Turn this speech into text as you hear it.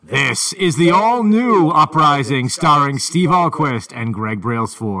This is the all-new Uprising starring Steve Ahlquist and Greg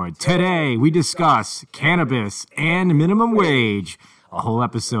Brailsford. Today, we discuss cannabis and minimum wage, a whole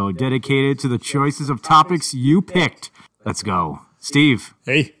episode dedicated to the choices of topics you picked. Let's go. Steve.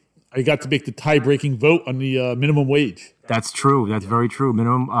 Hey, I got to make the tie-breaking vote on the minimum wage. That's true. That's very true.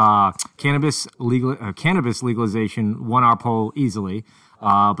 Cannabis legalization won our poll easily.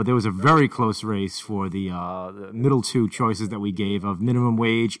 But there was a very close race for the middle two choices that we gave of minimum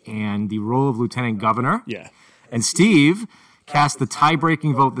wage and the role of lieutenant governor. Yeah. And Steve cast the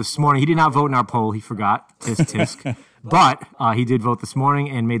tie-breaking vote this morning. He did not vote in our poll. He forgot. Tisk. But he did vote this morning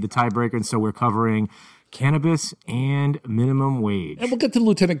and made the tiebreaker. And so we're covering cannabis and minimum wage. And we'll get to the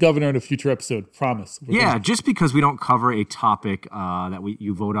lieutenant governor in a future episode. Promise. Just because we don't cover a topic that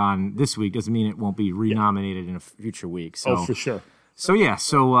you vote on this week doesn't mean it won't be renominated in a future week. So, for sure. So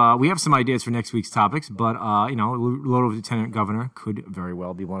we have some ideas for next week's topics, but Lord Lieutenant Governor could very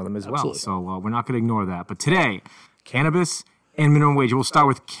well be one of them as well. So we're not going to ignore that. But today, cannabis and minimum wage. We'll start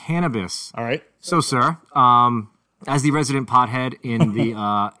with cannabis. All right. So, sir, as the resident pothead in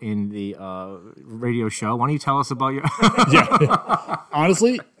the radio show, why don't you tell us about your? Yeah.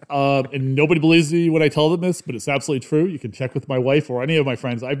 Honestly, and nobody believes me when I tell them this, but it's absolutely true. You can check with my wife or any of my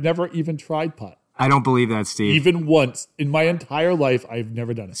friends. I've never even tried pot. I don't believe that, Steve. Even once in my entire life, I've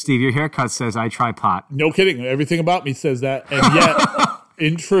never done it. Steve, your haircut says I try pot. No kidding. Everything about me says that. And yet,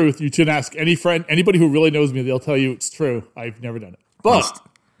 in truth, you should ask anybody who really knows me, they'll tell you it's true. I've never done it. But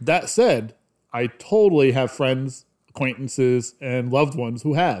that said, I totally have friends, acquaintances, and loved ones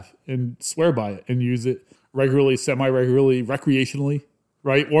who have and swear by it and use it regularly, semi-regularly, recreationally,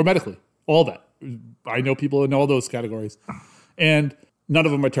 right? Or medically. All that. I know people in all those categories. And none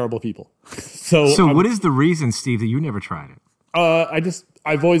of them are terrible people. So what is the reason, Steve, that you never tried it?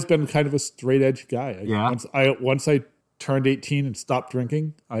 I've always been kind of a straight edge guy. Yeah. Once I turned 18 and stopped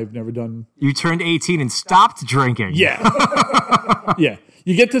drinking, I've never done. You turned 18 and stopped drinking. Yeah. Yeah.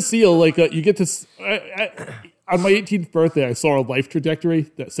 You get to see on my 18th birthday, I saw a life trajectory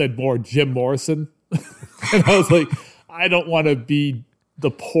that said more Jim Morrison. And I was like, I don't want to be the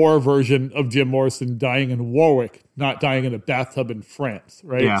poor version of Jim Morrison dying in Warwick, not dying in a bathtub in France,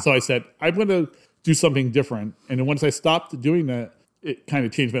 right? Yeah. So I said, I'm going to do something different. And then once I stopped doing that, it kind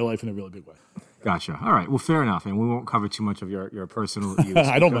of changed my life in a really big way. Gotcha. All right. Well, fair enough. And we won't cover too much of your personal use.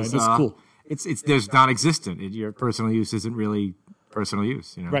 I don't mind. It's cool. There's non-existent. Your personal use isn't really personal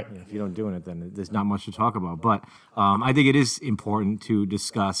use, Right. If you don't do it, then there's not much to talk about. But I think it is important to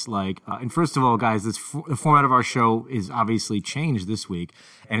discuss, and first of all, guys, the format of our show is obviously changed this week.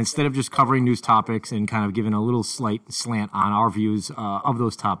 And instead of just covering news topics and kind of giving a little slight slant on our views of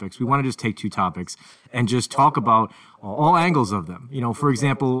those topics, we want to just take two topics and just talk about all angles of them. For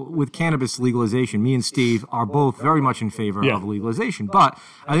example, with cannabis legalization, me and Steve are both very much in favor of legalization. But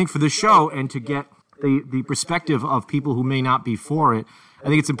I think for the show and to get the perspective of people who may not be for it, I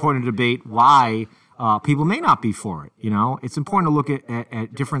think it's important to debate why people may not be for it. It's important to look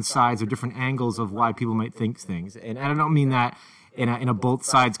at different sides or different angles of why people might think things. And I don't mean that in a both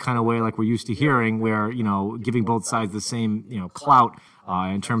sides kind of way like we're used to hearing, where, giving both sides the same, clout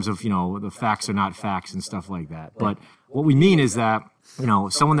in terms of, the facts are not facts and stuff like that. But what we mean is that,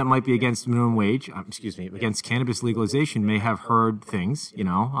 someone that might be against minimum wage, against cannabis legalization may have heard things,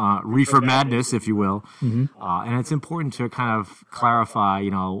 reefer madness, if you will. Mm-hmm. And it's important to kind of clarify,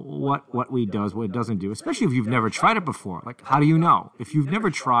 what weed does, what it doesn't do, especially if you've never tried it before. Like, how do you know? If you've never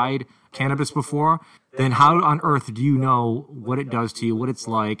tried cannabis before, then how on earth do you know what it does to you, what it's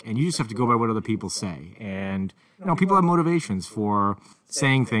like? And you just have to go by what other people say. And, people have motivations for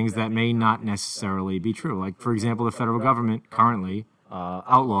saying things that may not necessarily be true. Like, for example, the federal government currently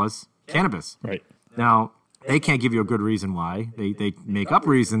outlaws cannabis. Right. Now, they can't give you a good reason why. They make up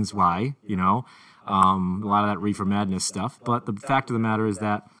reasons why, a lot of that reefer madness stuff. But the fact of the matter is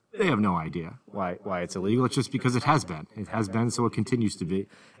that they have no idea why it's illegal. It's just because it has been. It has been, so it continues to be.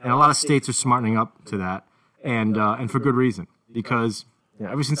 And a lot of states are smartening up to that, and for good reason. Because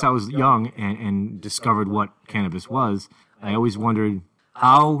ever since I was young and discovered what cannabis was, I always wondered,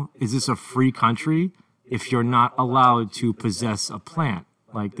 how is this a free country if you're not allowed to possess a plant?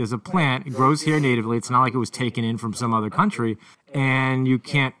 Like, there's a plant, it grows here natively. It's not like it was taken in from some other country, and you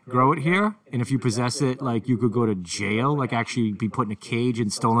can't grow it here. And if you possess it, like, you could go to jail, like actually be put in a cage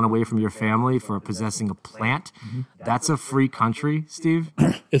and stolen away from your family for possessing a plant. Mm-hmm. That's a free country, Steve?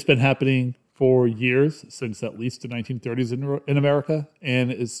 It's been happening for years, since at least the 1930s in America,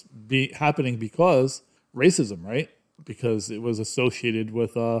 and it's happening because racism, right? Because it was associated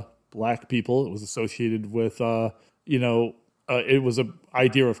with black people. It was associated with, it was an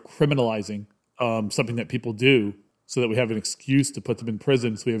idea of criminalizing something that people do so that we have an excuse to put them in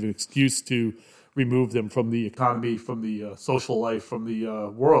prison, so we have an excuse to remove them from the economy, from the social life, from the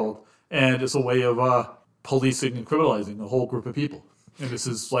world. And it's a way of policing and criminalizing a whole group of people. And this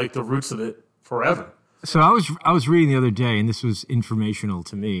is like the roots of it forever. So I was reading the other day, and this was informational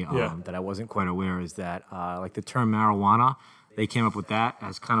to me that I wasn't quite aware, is that like the term marijuana, they came up with that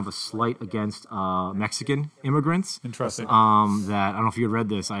as kind of a slight against Mexican immigrants. Interesting. That I don't know if you had read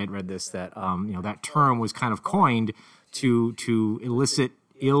this. I had read this that that term was kind of coined to elicit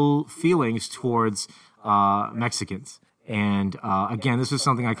ill feelings towards Mexicans. And again, this was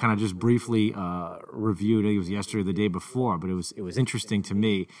something I kind of just briefly reviewed. It was yesterday or the day before, but it was interesting to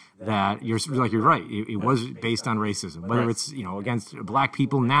me that you're right. It was based on racism, whether it's against black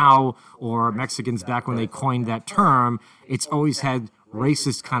people now or Mexicans back when they coined that term. It's always had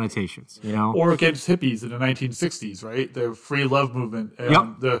racist connotations, or against hippies in the 1960s, right? The free love movement,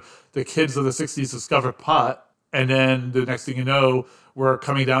 and the kids of the 60s discovered pot, and then the next thing you know, we're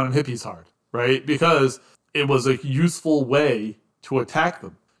coming down on hippies hard, right? Because it was a useful way to attack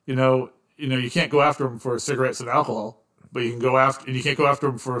them. You can't go after them for cigarettes and alcohol, but you can't go after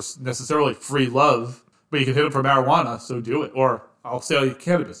them for necessarily free love, but you can hit them for marijuana, so do it. Or I'll sell you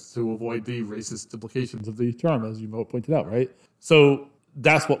cannabis to avoid the racist implications of the term, as you pointed out, right? So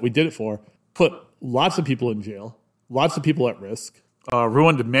that's what we did it for. Put lots of people in jail, lots of people at risk,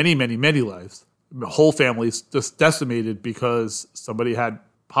 ruined many, many, many lives. Whole families just decimated because somebody had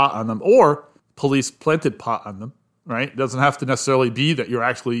pot on them, or police planted pot on them, right? It doesn't have to necessarily be that you're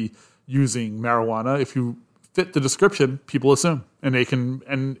actually using marijuana. If you fit the description, people assume. And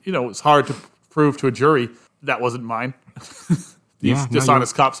it's hard to prove to a jury that wasn't mine. These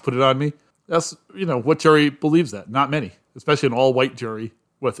dishonest cops put it on me. That's, what jury believes that? Not many, especially an all-white jury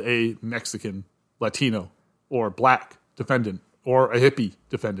with a Mexican, Latino, or black defendant, or a hippie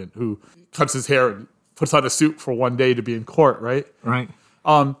defendant who cuts his hair and puts on a suit for one day to be in court, right? Right.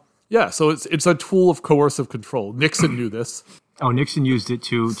 So it's a tool of coercive control. Nixon knew this. Oh, Nixon used it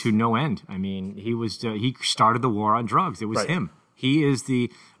to no end. I mean, he started the war on drugs. It was him. He is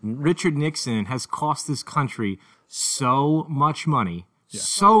Richard Nixon has cost this country so much money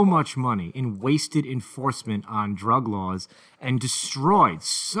in wasted enforcement on drug laws, and destroyed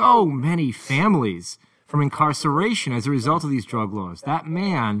so many families from incarceration as a result of these drug laws. That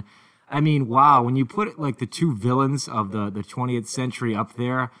man, I mean, wow, when you put it like the two villains of the 20th century up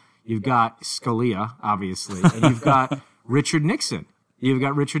there, you've got Scalia, obviously, and you've got Richard Nixon.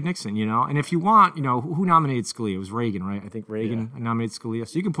 And if you want, who nominated Scalia? It was Reagan, right? I think Reagan nominated Scalia.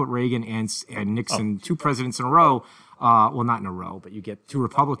 So you can put Reagan and Nixon, two presidents in a row. Well, not in a row, but you get two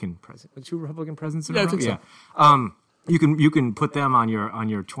Republican presidents in a row. I think so. You can put them on your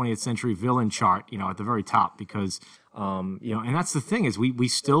 20th century villain chart, at the very top, because and that's the thing is we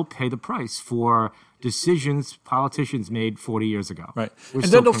still pay the price for decisions politicians made 40 years ago. Right. And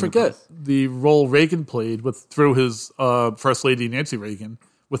then don't forget the role Reagan played through his First Lady Nancy Reagan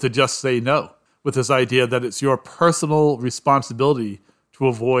with the Just Say No, with this idea that it's your personal responsibility to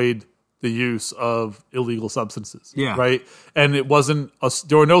avoid the use of illegal substances. Yeah. Right. And it wasn't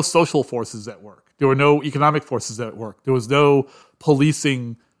there were no social forces at work. There were no economic forces at work. There was no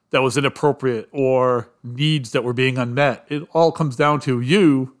policing that was inappropriate or needs that were being unmet. It all comes down to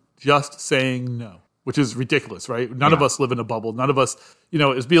you just saying no, which is ridiculous, right? None of us live in a bubble. None of us,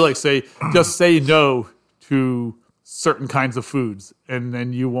 it'd be like just say no to certain kinds of foods, and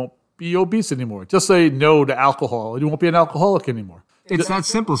then you won't be obese anymore. Just say no to alcohol, and you won't be an alcoholic anymore. It's that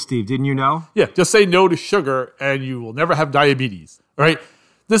simple, Steve. Didn't you know? Yeah, just say no to sugar, and you will never have diabetes, right?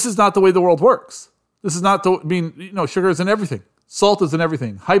 This is not the way the world works. This is not sugar is in everything. Salt is in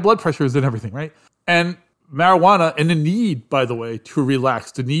everything. High blood pressure is in everything, right? And marijuana, and the need, by the way, to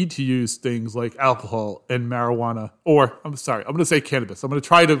relax, the need to use things like alcohol and marijuana, or I'm going to say cannabis. I'm going to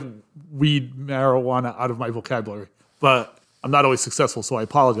try to weed marijuana out of my vocabulary, but I'm not always successful, so I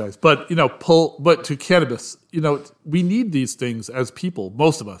apologize. But, but to cannabis, we need these things as people,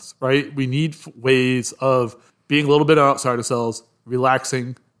 most of us, right? We need ways of being a little bit outside ourselves,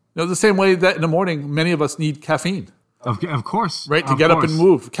 relaxing. The same way that in the morning, many of us need caffeine. Of course. Right? To get up and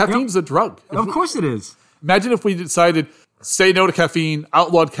move. Caffeine's a drug. Of course it is. Imagine if we decided, say no to caffeine,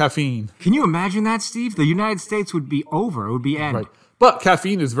 outlawed caffeine. Can you imagine that, Steve? The United States would be over. It would be end. Right. But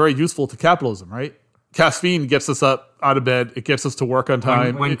caffeine is very useful to capitalism, right? Caffeine gets us up out of bed. It gets us to work on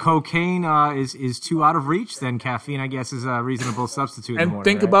time. When cocaine is too out of reach, then caffeine, I guess, is a reasonable substitute. And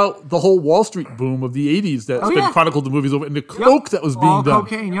think about the whole Wall Street boom of the 80s that's been chronicled in movies over, and the coke that was being done.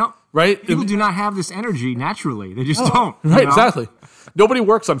 Cocaine, Right? People do not have this energy naturally. They just don't. Right, exactly. Nobody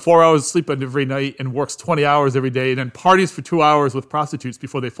works on 4 hours of sleep every night and works 20 hours every day and then parties for 2 hours with prostitutes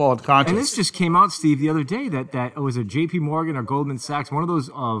before they fall unconscious. And this just came out, Steve, the other day that it was a J.P. Morgan or Goldman Sachs, one of those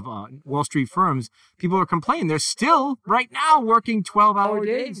of Wall Street firms. People are complaining they're still right now working 12-hour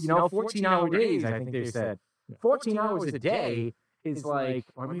days. 14-hour days. I think they said 14 hours a day is like,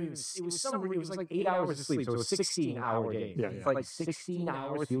 or maybe it was like 8 hours of sleep, so it was 16-hour days. Yeah, it's like 16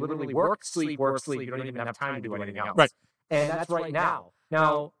 hours. You literally work, sleep. You don't even have time to do anything else. Right. And that's right now.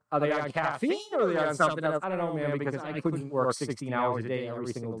 Now, are they on caffeine or are they on something else? I don't know, man, because I couldn't work 16 hours a day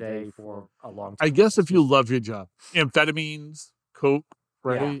every single day for a long time. I guess if you love your job, amphetamines, coke,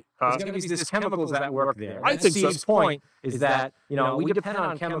 right? Yeah. There's going to be these chemicals that work there. I think Steve's point is that, we depend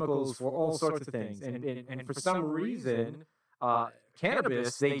on chemicals for all sorts of things. And for some reason,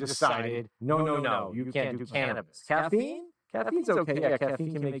 cannabis, they decided, no, you can't do cannabis. Caffeine's okay. Yeah,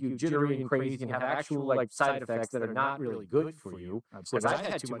 caffeine can make you jittery and crazy and have actual side effects that are not really good for you. Because I've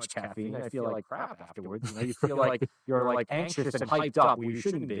had too much caffeine, I feel like crap afterwards. You feel like you're anxious and hyped up where you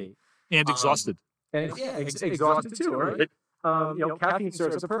shouldn't be. And exhausted. And exhausted too, right? Caffeine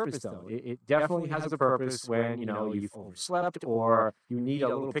serves a purpose, though. It definitely has a purpose when, you've overslept or you need a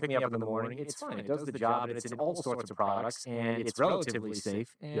little pick-me-up in the morning. It's fine. It does the job, and it's in all sorts of products, and it's relatively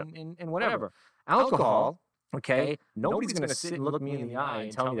safe and whatever. Alcohol, okay, nobody's going to sit and look me in the eye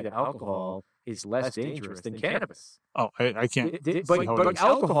and tell me that alcohol is less dangerous than cannabis. Oh, I can't. But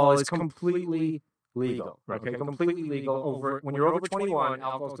alcohol is completely legal. Okay, completely legal. When you're over 21,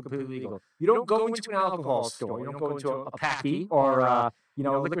 alcohol is completely legal. You don't go into an alcohol store. You don't go into a packy or a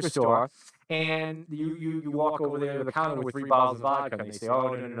liquor store, and you walk over there to the counter with 3 bottles of vodka, and they say,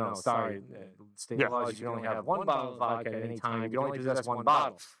 "Oh, no, sorry, state laws, you can only have 1 bottle of vodka at any time. You can only possess 1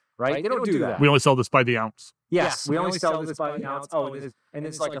 bottle." Right? They don't do that. We only sell this by the ounce. Yes, we only sell this by the ounce. Oh, and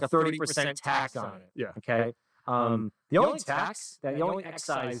it's like a 30% tax on it. Yeah. Okay. The only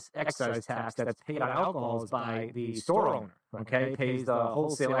excise tax that's paid on alcohol is by the store owner. Okay, pays the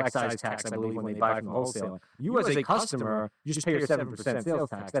wholesale excise tax, I believe, when they buy from the wholesaler. You, as a customer, you just pay your 7% sales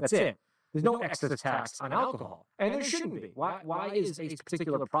tax. That's it. There's no excess tax on alcohol, and there shouldn't be. Why is a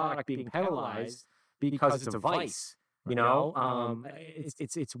particular product being penalized because it's a vice?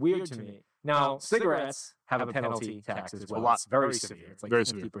 It's weird to me. Now, cigarettes have a penalty tax as well. It's very severe. It's like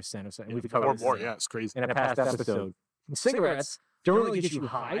 50% or something. We've covered more. Yeah, it's crazy. In a past episode. Cigarettes don't really get you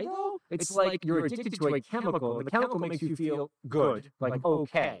high, though. It's like you're addicted to a chemical, and the chemical makes you feel good, like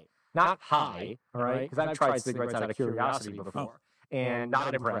okay, not high, all right? Because I've tried cigarettes out of curiosity before, and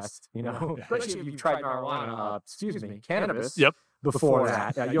not impressed, Especially if you've tried cannabis. Yep. Before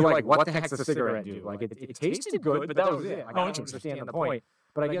that, you're like, what the heck's a cigarette do? Like, it tasted good, but that was it. I don't understand the point.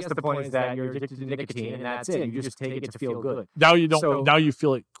 But I guess the point is that you're addicted to nicotine, and that's it. You just take it to feel good. Now you don't. Now you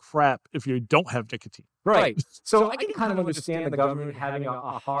feel like crap if you don't have nicotine. Right. So I can kind of understand the government having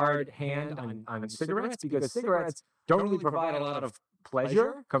a hard hand on cigarettes, because cigarettes don't really provide a lot of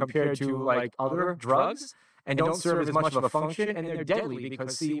pleasure compared to other drugs, and don't serve as much of a function, and they're deadly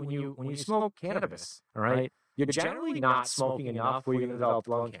because when you smoke cannabis, all right, you're generally not smoking enough where you're going to develop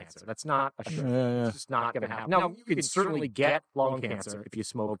lung cancer. That's not a sure. It's just not going to happen. Now, you can certainly get lung cancer if you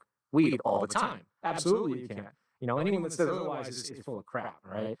smoke weed all the time. Absolutely, you can. Anyone that says otherwise is full of crap,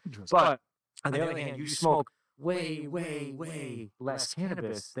 right? But on the other hand, you smoke way, way, way less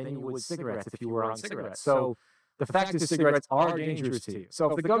cannabis than you would cigarettes if you were on cigarettes. So the fact is cigarettes are dangerous to you. So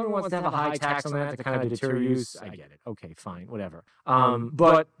if the government wants to have a high tax on that to kind of deter use, I get it. Okay, fine, whatever.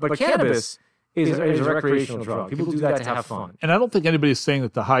 But cannabis is a recreational drug. People do that to have fun. And I don't think anybody's saying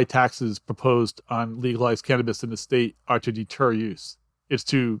that the high taxes proposed on legalized cannabis in the state are to deter use. It's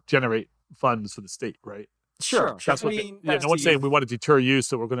to generate funds for the state, right? Sure. That's what no one's saying we want to deter use,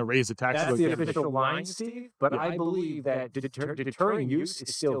 so we're going to raise the taxes. That's the official line, Steve. But I believe that deterring use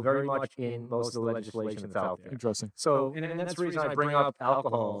is still very much in most of the legislation that's out there. Interesting. So, and that's the reason I bring up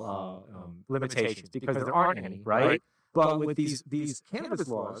alcohol limitations, because there aren't any, right? But with these cannabis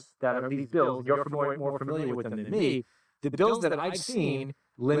laws that are these bills, you're more familiar with them than me. The bills that I've seen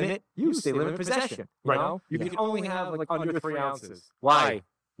limit use. They limit possession. You can only have under 3 ounces. Why?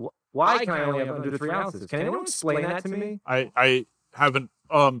 Why can I only have under 3 ounces? Can anyone explain that to me? I haven't.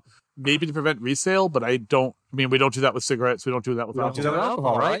 Maybe to prevent resale, but I don't. I mean, we don't do that with cigarettes. We don't do that with alcohol. We don't do that with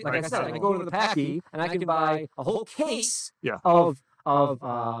alcohol, right? Like I said, I can go to the packy and I can buy a whole case of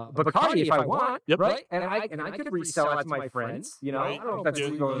Bacardi if I want, right? And I could resell it to my friends. I don't know if that's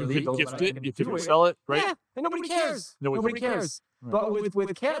legal or illegal. You could gift it. You could resell it, right? Yeah, and nobody cares. Nobody cares. Right. But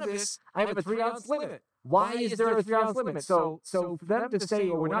with cannabis, I have a 3 ounce limit. Why is there a 3 ounce limit? So for them to say,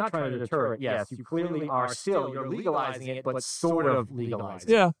 we're not trying to deter it, yes, you clearly are still, you're legalizing it, but sort of legalizing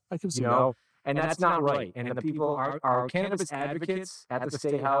it. Yeah, I can see that. And that's not right. And the people, our cannabis advocates at the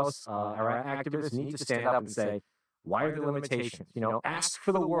State House, our activists need to stand up and say, why are there limitations? Ask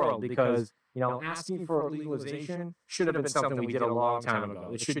for the world, because, asking for legalization should have been something we did a long time ago.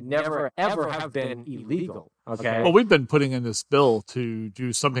 It should never, ever have been illegal. Okay. Well, we've been putting in this bill to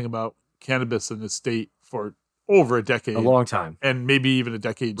do something about cannabis in the state for over a decade. A long time. And maybe even a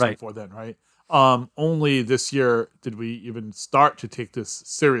decade before then, right? Only this year did we even start to take this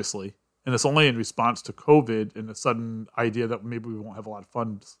seriously. And it's only in response to COVID and the sudden idea that maybe we won't have a lot of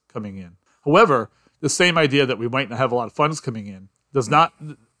funds coming in. However, the same idea that we might not have a lot of funds coming in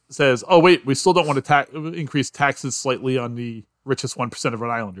says, oh, wait, we still don't want to increase taxes slightly on the richest 1% of Rhode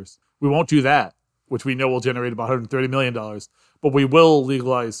Islanders. We won't do that, which we know will generate about $130 million. But we will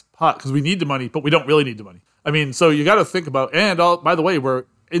legalize pot because we need the money, but we don't really need the money. I mean, so you got to think about, and by the way, we're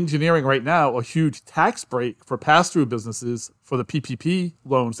engineering right now a huge tax break for pass-through businesses for the PPP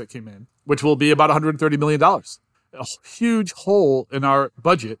loans that came in, which will be about $130 million. A huge hole in our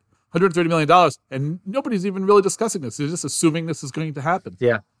budget. $130 million, and nobody's even really discussing this. They're just assuming this is going to happen.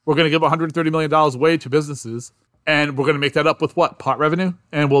 Yeah. We're going to give $130 million away to businesses, and we're going to make that up with what? Pot revenue?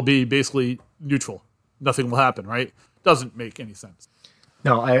 And we'll be basically neutral. Nothing will happen, right? Doesn't make any sense.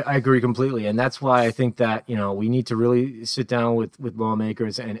 No, I agree completely. And that's why I think that, we need to really sit down with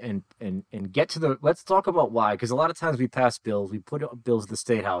lawmakers and get to let's talk about why. Because a lot of times we pass bills, we put bills at the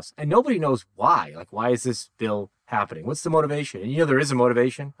State House, and nobody knows why. Like, why is this bill happening? What's the motivation? And there is a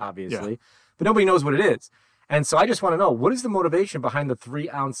motivation, obviously, but nobody knows what it is. And so I just want to know, what is the motivation behind the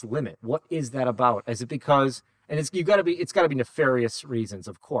 3-ounce limit? What is that about? Is it because, and it's got to be nefarious reasons,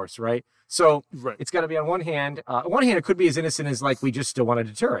 of course, right? So It's got to be on one hand, it could be as innocent as like, we just still want to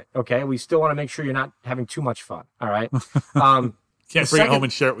deter it. Okay. We still want to make sure you're not having too much fun. All right. Can't bring it home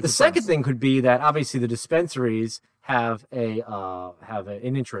and share it with the second thing could be that obviously the dispensaries have an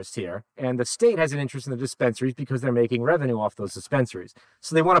interest here, and the state has an interest in the dispensaries because they're making revenue off those dispensaries.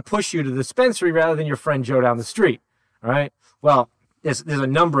 So they want to push you to the dispensary rather than your friend Joe down the street. All right. Well, there's a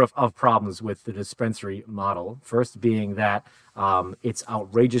number of problems with the dispensary model. First being that it's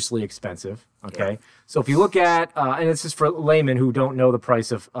outrageously expensive. Okay. Yeah. So if you look at, and this is for laymen who don't know the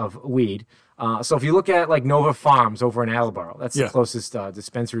price of weed. So if you look at like Nova Farms over in Attleboro, that's the closest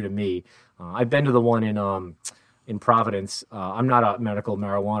dispensary to me. I've been to the one in Providence. I'm not a medical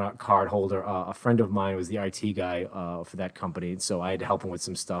marijuana card holder. A friend of mine was the IT guy for that company, so I had to help him with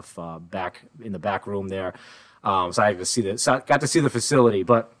some stuff back in the back room there. So I got to see the facility.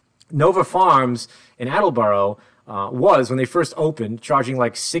 But Nova Farms in Attleboro was, when they first opened, charging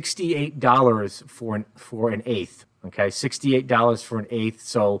like $68 for an eighth. Okay, $68 for an eighth.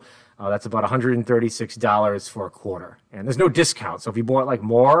 So that's about $136 for a quarter. And there's no discount. So if you bought like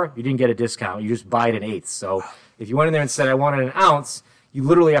more, you didn't get a discount. You just buy it in eighths. So if you went in there and said, I wanted an ounce, you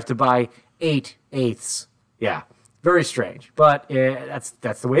literally have to buy 8 eighths. Yeah, very strange. But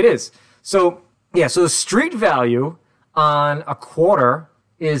that's the way it is. So, so the street value on a quarter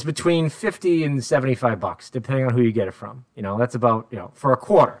is between $50 and $75, depending on who you get it from. That's about, for a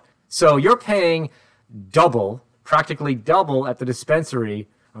quarter. So you're paying practically double at the dispensary.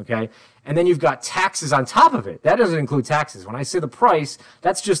 Okay. And then you've got taxes on top of it. That doesn't include taxes. When I say the price,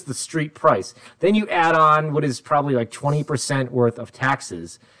 that's just the street price. Then you add on what is probably like 20% worth of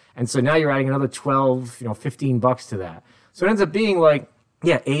taxes. And so now you're adding another $12, $15 to that. So it ends up being like,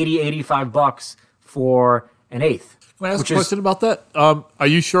 $80, $85 for an eighth. Can I ask a question about that? Are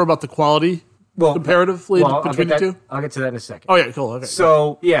you sure about the quality comparatively between the two? I'll get to that in a second. Oh, yeah, cool. Okay.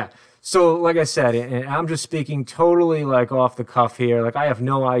 So, like I said, and I'm just speaking totally like off the cuff here. Like I have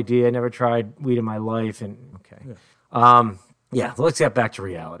no idea. I never tried weed in my life. And let's get back to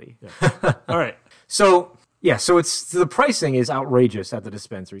reality. Yeah. All right. So the pricing is outrageous at the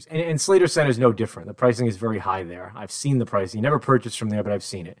dispensaries, and Slater Center is no different. The pricing is very high there. I've seen the pricing. Never purchased from there, but I've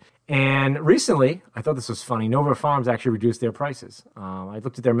seen it. And recently, I thought this was funny. Nova Farms actually reduced their prices. I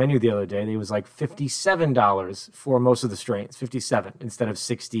looked at their menu the other day. It was like $57 for most of the strains, 57 instead of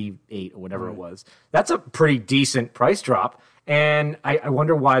 68 or whatever it was. That's a pretty decent price drop. And I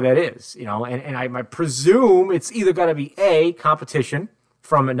wonder why that is, and I presume it's either got to be A, competition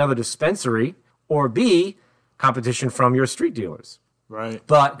from another dispensary, or B, competition from your street dealers. Right.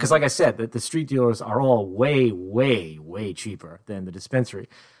 But because like I said, the street dealers are all way, way, way cheaper than the dispensary.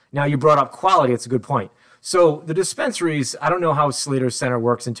 Now you brought up quality. It's a good point. So the dispensaries, I don't know how Slater Center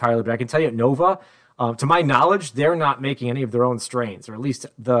works entirely, but I can tell you at Nova, to my knowledge, they're not making any of their own strains, or at least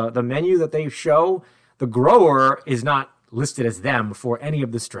the menu that they show, the grower is not listed as them for any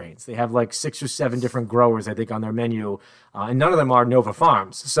of the strains. They have like 6 or 7 different growers, I think, on their menu, and none of them are Nova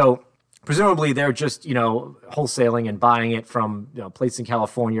Farms. So presumably they're just, wholesaling and buying it from places in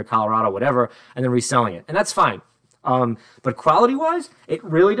California, Colorado, whatever, and then reselling it. And that's fine. But quality-wise, it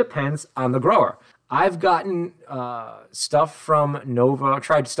really depends on the grower. I've gotten stuff from Nova,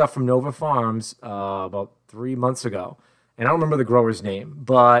 tried stuff from Nova Farms about 3 months ago. And I don't remember the grower's name,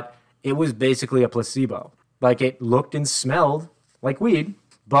 but it was basically a placebo. Like, it looked and smelled like weed,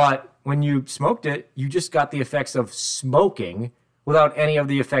 but when you smoked it, you just got the effects of smoking without any of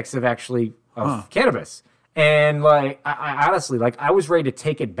the effects of actually cannabis. And like, I honestly, like, I was ready to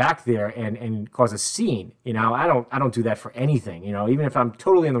take it back there and cause a scene. I don't do that for anything. Even if I'm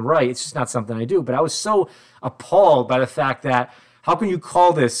totally in the right, it's just not something I do. But I was so appalled by the fact that how can you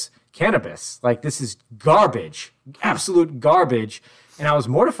call this cannabis? Like, this is garbage, absolute garbage. And I was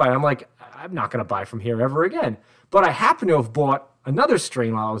mortified. I'm like, I'm not going to buy from here ever again. But I happen to have bought another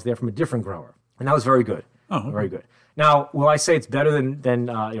strain while I was there from a different grower, and that was very good. Very good. Now, will I say it's better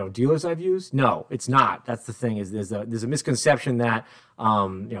than dealers I've used? No, it's not. That's the thing. Is there's a misconception that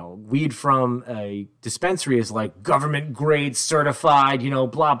weed from a dispensary is like government grade certified,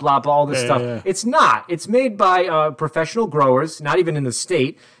 blah blah blah, all this stuff. Yeah. It's not. It's made by professional growers, not even in the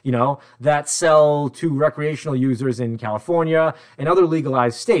state, that sell to recreational users in California and other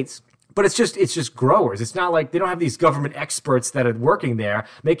legalized states. But it's just growers. It's not like they don't have these government experts that are working there,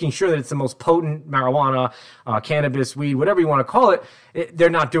 making sure that it's the most potent marijuana, cannabis, weed, whatever you want to call it. They're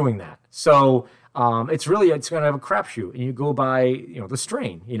not doing that. So it's going to have a crapshoot. And you go by, the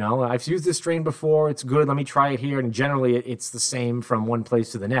strain. I've used this strain before. It's good. Let me try it here. And generally, it's the same from one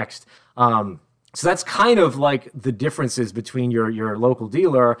place to the next. So that's kind of like the differences between your local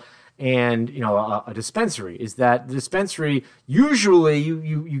dealer and a dispensary, is that the dispensary usually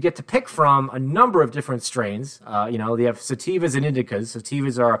you get to pick from a number of different strains. They have sativas and indicas.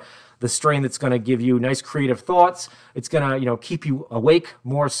 Sativas are the strain that's going to give you nice creative thoughts. It's going to keep you awake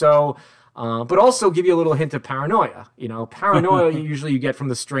more so, but also give you a little hint of paranoia. Paranoia usually you get from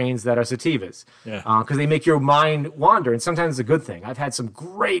the strains that are sativas, because they make your mind wander, and sometimes it's a good thing. I've had some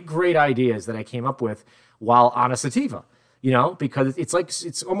great ideas that I came up with while on a sativa. Because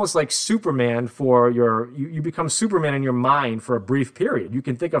it's almost like Superman for you become Superman in your mind for a brief period. You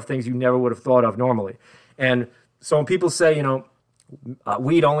can think of things you never would have thought of normally. And so when people say,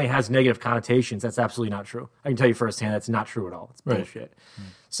 weed only has negative connotations, that's absolutely not true. I can tell you firsthand, that's not true at all. It's bullshit. Right.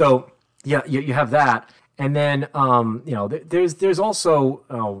 So yeah, you have that. And then, there's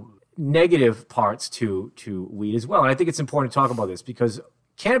also negative parts to weed as well. And I think it's important to talk about this because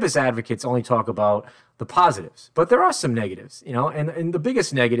cannabis advocates only talk about the positives, but there are some negatives, and the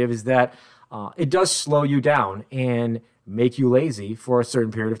biggest negative is that it does slow you down and make you lazy for a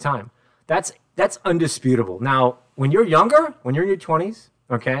certain period of time. That's undisputable. Now, when you're younger, when you're in your 20s,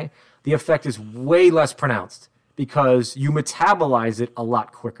 okay, the effect is way less pronounced because you metabolize it a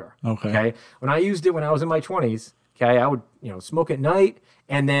lot quicker. Okay. When I used it when I was in my 20s, okay, I would, smoke at night,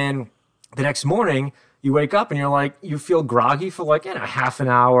 and then the next morning you wake up and you're like, you feel groggy for like half an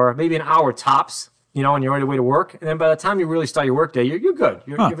hour, maybe an hour tops, and you're on your way to work. And then by the time you really start your work day, you're good.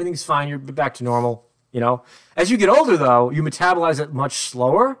 Everything's fine. You're back to normal, As you get older, though, you metabolize it much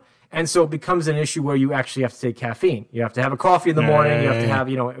slower. And so it becomes an issue where you actually have to take caffeine. You have to have a coffee in the morning. You have to have,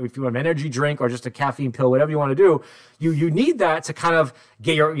 if you want an energy drink or just a caffeine pill, whatever you want to do, you need that to kind of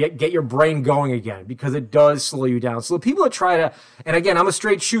get your brain going again, because it does slow you down. So the people that try to, and again, I'm a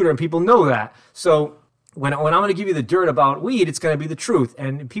straight shooter and people know that. So when I'm going to give you the dirt about weed, it's going to be the truth.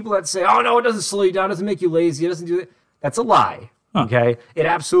 And people that say, oh, no, it doesn't slow you down, it doesn't make you lazy, it doesn't do that, that's a lie, okay? It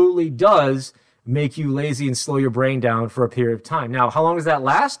absolutely does make you lazy and slow your brain down for a period of time. Now, how long does that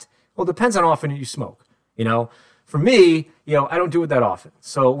last? Well, it depends on how often you smoke, For me, I don't do it that often.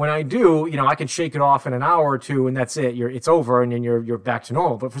 So when I do, I can shake it off in an hour or two, and that's it. It's over, and then you're back to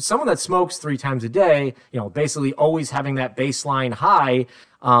normal. But for someone that smokes 3 times a day, basically always having that baseline high,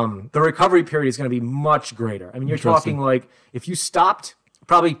 the recovery period is going to be much greater. I mean, you're talking like if you stopped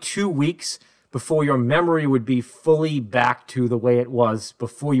probably 2 weeks before your memory would be fully back to the way it was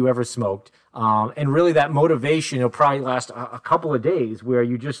before you ever smoked. And really that motivation will probably last a couple of days where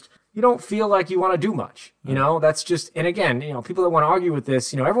you don't feel like you want to do much, that's just, and again, people that want to argue with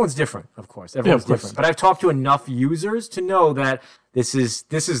this, everyone's different, of course, everyone's different, but I've talked to enough users to know that this is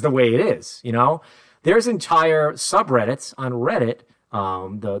the way it is, There's entire subreddits on Reddit,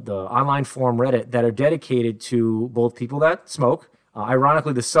 the online forum Reddit, that are dedicated to both people that smoke.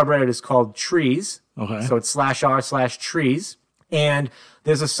 Ironically, the subreddit is called Trees. Okay. So it's /r/trees. And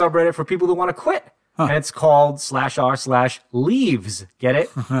there's a subreddit for people that want to quit. And it's called /r/leaves. Get it?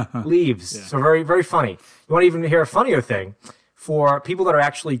 Leaves. Yeah. So very, very funny. You want to even hear a funnier thing? For people that are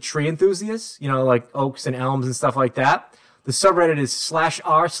actually tree enthusiasts, like oaks and elms and stuff like that, The subreddit is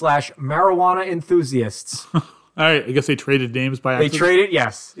 /r/marijuana enthusiasts. All right, I guess they traded names by accident. They traded,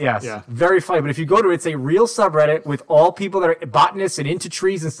 yes. Yeah. Very funny. But if you go to it, it's a real subreddit with all people that are botanists and into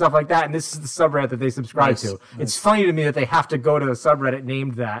trees and stuff like that. And this is the subreddit that they subscribe to. Nice. It's funny to me that they have to go to the subreddit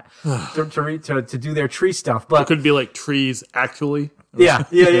named that to do their tree stuff. But it could be like trees actually. Yeah.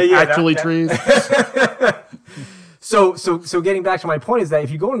 Actually trees. So getting back to my point is that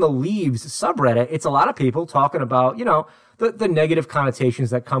if you go in the Leaves subreddit, it's a lot of people talking about, the negative connotations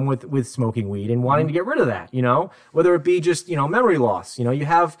that come with smoking weed and wanting to get rid of that, whether it be just, memory loss. You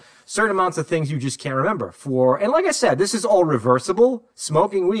have certain amounts of things you just can't remember and like I said, this is all reversible.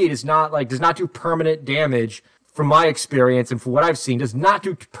 Smoking weed is not does not do permanent damage from my experience and for what I've seen, does not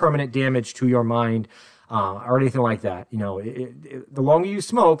do permanent damage to your mind or anything like that. The longer you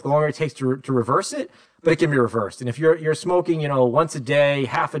smoke, the longer it takes to reverse it, but it can be reversed. And if you're smoking, once a day,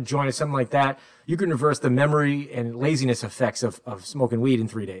 half a joint or something like that, you can reverse the memory and laziness effects of smoking weed in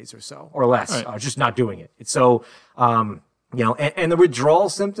 3 days or so, or less, right. Just not doing it. So, and the withdrawal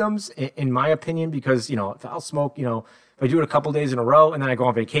symptoms, in my opinion, because, if I'll smoke, if I do it a couple days in a row and then I go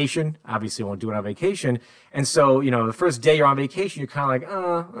on vacation, obviously I won't do it on vacation. And so, the first day you're on vacation, you're kind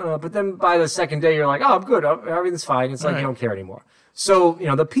of like, but then by the second day, you're like, oh, I'm good. Everything's fine. It's like, you don't care anymore. So,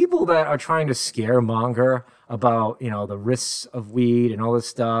 the people that are trying to scaremonger about, the risks of weed and all this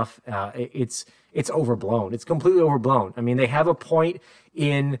stuff, it's overblown. It's completely overblown. I mean, they have a point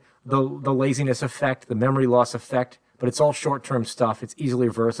in the laziness effect, the memory loss effect, but it's all short-term stuff. It's easily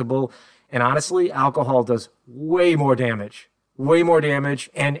reversible. And honestly, alcohol does way more damage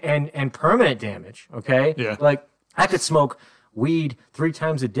and permanent damage. Okay. Yeah. Like I could smoke weed 3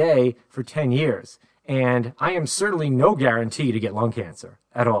 times a day for 10 years. And I am certainly no guarantee to get lung cancer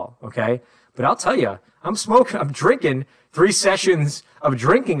at all, okay? But I'll tell you, I'm drinking 3 sessions of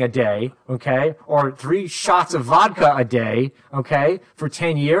drinking a day, okay? Or 3 shots of vodka a day, okay? For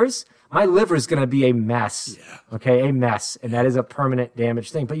 10 years, my liver is going to be a mess, okay? A mess. And that is a permanent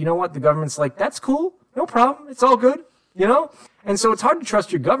damage thing. But you know what? The government's like, that's cool. No problem. It's all good, And so it's hard to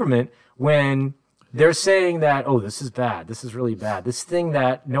trust your government when they're saying that, oh, this is bad. This is really bad. This thing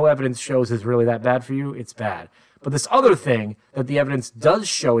that no evidence shows is really that bad for you, it's bad. But this other thing that the evidence does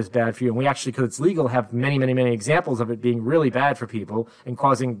show is bad for you, and we actually, because it's legal, have many, many, many examples of it being really bad for people and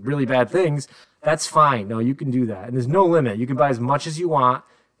causing really bad things, that's fine. No, you can do that. And there's no limit. You can buy as much as you want.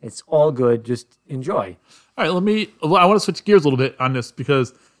 It's all good. Just enjoy. All right, I want to switch gears a little bit on this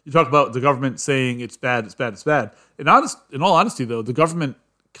because you talk about the government saying it's bad, it's bad, it's bad. In all honesty, though, the government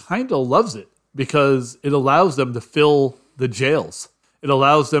kind of loves it, because it allows them to fill the jails. It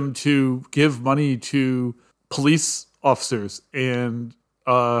allows them to give money to police officers and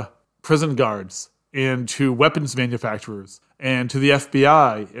prison guards and to weapons manufacturers and to the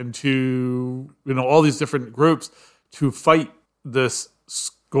FBI and to all these different groups to fight this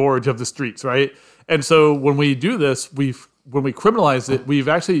scourge of the streets, right? And so when we do this, when we criminalize it, we've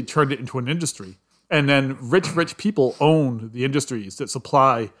actually turned it into an industry. And then rich people own the industries that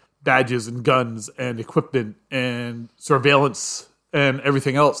supply badges and guns and equipment and surveillance and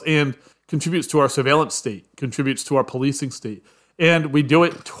everything else, and contributes to our surveillance state, contributes to our policing state. And we do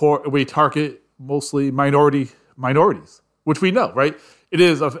it, we target mostly minorities, which we know, right? It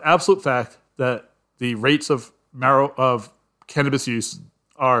is of absolute fact that the rates of cannabis use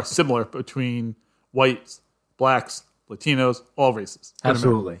are similar between whites, blacks, Latinos, all races.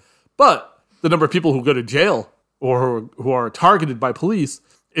 Absolutely. But the number of people who go to jail or who are targeted by police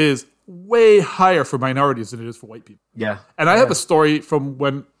is way higher for minorities than it is for white people. Yeah. And I have a story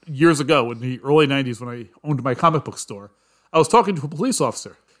from years ago in the early 90s when I owned my comic book store. I was talking to a police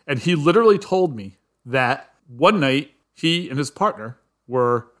officer, and he literally told me that one night he and his partner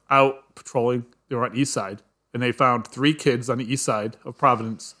were out patrolling. They were on the east side, and they found 3 kids on the east side of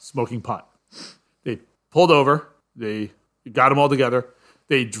Providence smoking pot. They pulled over. They got them all together.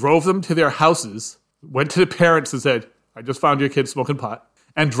 They drove them to their houses, went to the parents and said, I just found your kid smoking pot,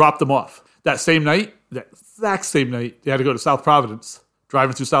 and dropped them off. That exact same night, they had to go to South Providence.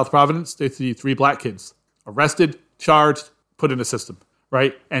 Driving through South Providence, they see 3 black kids arrested, charged, put in the system,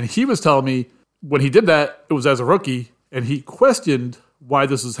 right? And he was telling me when he did that, it was as a rookie, and he questioned why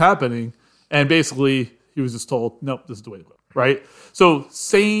this was happening, and basically he was just told, nope, this is the way to go, right? So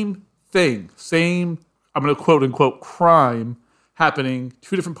same thing, I'm going to quote unquote crime happening,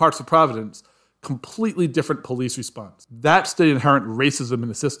 2 different parts of Providence, completely different police response. That's the inherent racism in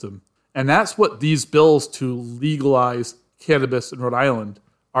the system. And that's what these bills to legalize cannabis in Rhode Island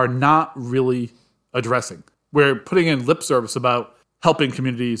are not really addressing. We're putting in lip service about helping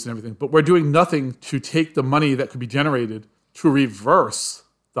communities and everything, but we're doing nothing to take the money that could be generated to reverse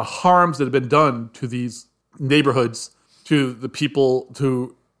the harms that have been done to these neighborhoods to the people,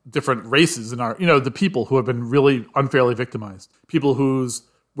 to different races in our, the people who have been really unfairly victimized. People whose,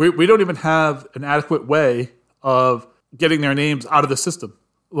 we don't even have an adequate way of getting their names out of the system.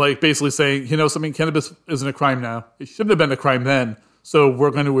 Like basically saying, something, cannabis isn't a crime now. It shouldn't have been a crime then. So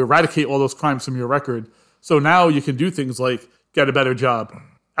we're going to eradicate all those crimes from your record. So now you can do things like get a better job,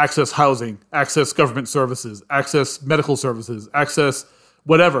 access housing, access government services, access medical services, access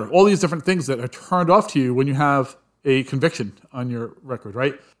whatever. All these different things that are turned off to you when you have a conviction on your record,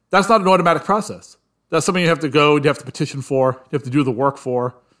 right? That's not an automatic process. That's something you have to go, you have to petition for, you have to do the work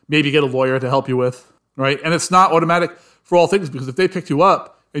for, maybe get a lawyer to help you with, right? And it's not automatic for all things, because if they picked you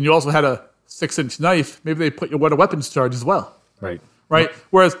up and you also had a 6-inch knife, maybe they put you on a weapons charge as well. Right.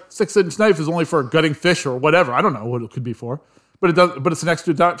 Whereas 6-inch knife is only for gutting fish or whatever. I don't know what it could be for, but it's an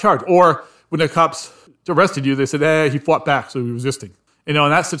extra charge. Or when the cops arrested you, they said, he fought back, so he was resisting. And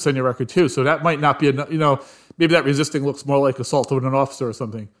that sits on your record too. So that might not be, maybe that resisting looks more like assault on an officer or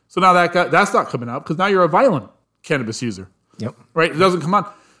something. So now that's not coming out, because now you're a violent cannabis user. Yep. Right? It doesn't come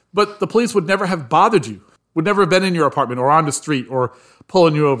on. But the police would never have bothered you, would never have been in your apartment or on the street or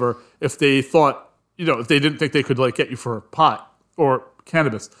pulling you over if they thought, if they didn't think they could get you for pot or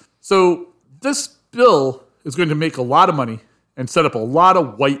cannabis. So this bill is going to make a lot of money and set up a lot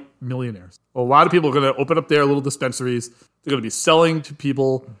of white millionaires. A lot of people are going to open up their little dispensaries. They're going to be selling to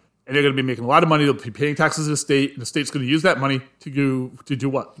people, and they're going to be making a lot of money. They'll be paying taxes to the state, and the state's going to use that money to do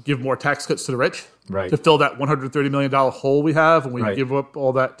what? Give more tax cuts to the rich? Right. To fill that $130 million hole we have when we right. give up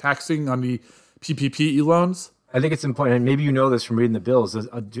all that taxing on the PPP loans. I think it's important, and maybe you know this from reading the bills.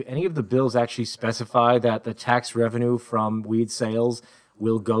 Do any of the bills actually specify that the tax revenue from weed sales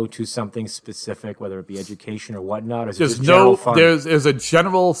will go to something specific, whether it be education or whatnot? Or is there's it just general fund? There's a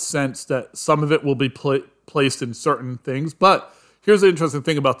general sense that some of it will be placed in certain things. But here's the interesting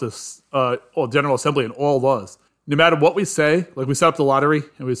thing about this General Assembly and all laws. No matter what we say, like we set up the lottery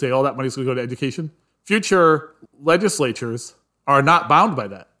and we say all that money's going to go to education, future legislatures are not bound by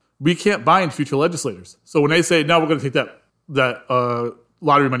that. We can't bind future legislators. So when they say, no, we're going to take that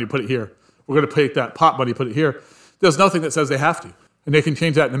lottery money, put it here. We're going to take that pot money, put it here. There's nothing that says they have to. And they can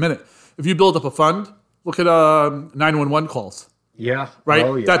change that in a minute. If you build up a fund, look at 911 calls. Yeah. Right?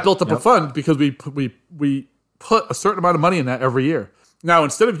 Oh, yeah. That built up a fund because we put a certain amount of money in that every year. Now,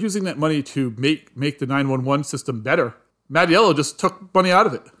 instead of using that money to make the 911 system better, Mattiello just took money out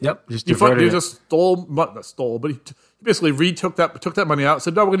of it. Yep. Just diverted he it. just not stole, but he basically took that money out and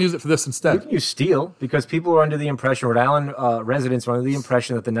said, no, we're going to use it for this instead. You can use steal, because people are under the impression, Rhode Island residents are under the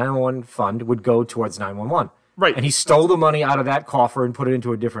impression that the 911 fund would go towards 911. Right. And he stole the money out of that coffer and put it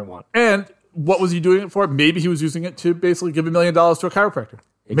into a different one. And what was he doing it for? Maybe he was using it to basically give $1 million to a chiropractor.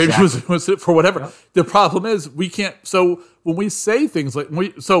 Exactly. Maybe he was it for whatever. Yep. The problem is we can't. So when we say things like,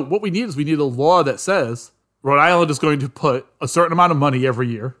 what we need is a law that says Rhode Island is going to put a certain amount of money every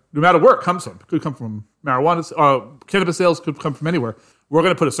year, no matter where it comes from. It could come from marijuana, cannabis sales could come from anywhere. We're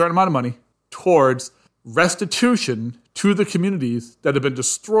going to put a certain amount of money towards restitution to the communities that have been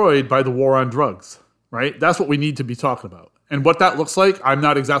destroyed by the war on drugs. Right? That's what we need to be talking about. And what that looks like, I'm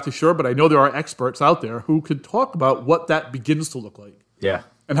not exactly sure, but I know there are experts out there who could talk about what that begins to look like. Yeah.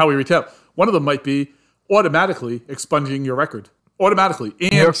 And how we retail. One of them might be automatically expunging your record. Automatically.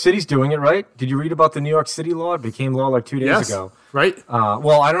 And New York City's doing it, right? Did you read about the New York City law? It became law like 2 days ago. Right?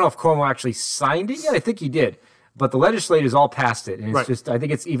 Well, I don't know if Cuomo actually signed it yet. I think he did. But the legislators all passed it. And it's just, I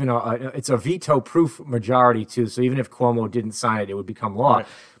think it's even it's a veto-proof majority, too. So even if Cuomo didn't sign it, it would become law. Right.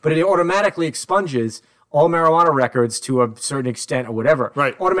 But it automatically expunges all marijuana records to a certain extent or whatever.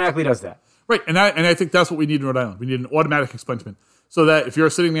 Right. Automatically does that. Right. And I think that's what we need in Rhode Island. We need an automatic expungement. So that if you're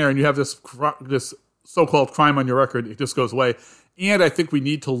sitting there and you have this so-called crime on your record, it just goes away. And I think we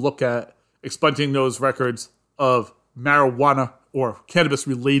need to look at expunging those records of marijuana or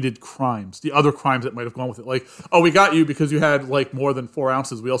cannabis-related crimes, the other crimes that might have gone with it. Like, we got you because you had more than 4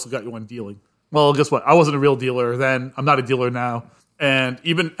 ounces. We also got you on dealing. Well, guess what? I wasn't a real dealer then. I'm not a dealer now. And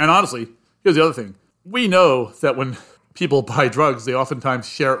honestly, here's the other thing. We know that when people buy drugs, they oftentimes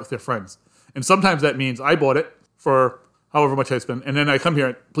share it with their friends. And sometimes that means I bought it for however much I spend, and then I come here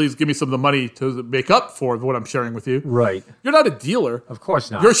and please give me some of the money to make up for what I'm sharing with you. Right. You're not a dealer. Of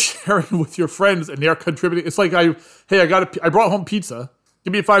course not. You're sharing with your friends, and they're contributing. It's like I brought home pizza.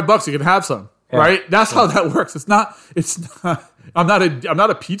 Give me $5, you can have some. Yeah. Right? That's how that works. It's not. I'm not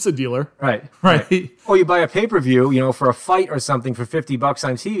a pizza dealer. Right. Or you buy a pay-per-view, for a fight or something for $50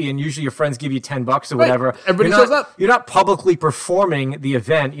 on TV, and usually your friends give you $10 or whatever. Right. Everybody shows up. You're not publicly performing the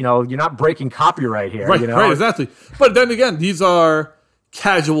event. You're not breaking copyright here. Right. Right. Exactly. But then again, these are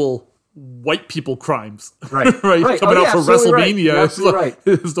casual white people crimes. Right. Right. Coming out for WrestleMania right.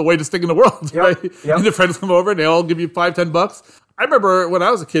 is the whitest thing in the world. Yep. Right. Yep. And the friends come over and they all give you $5-10. I remember when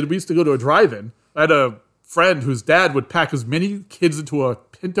I was a kid, we used to go to a drive-in. I had a friend whose dad would pack as many kids into a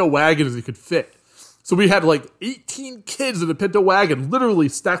Pinto wagon as he could fit. So we had like 18 kids in a Pinto wagon, literally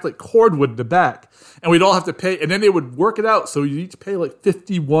stacked like cordwood in the back. And we'd all have to pay. And then they would work it out. So you'd each pay like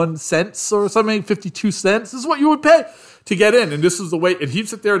 51 cents or something, 52 cents. This is what you would pay to get in. And this is the way. And he'd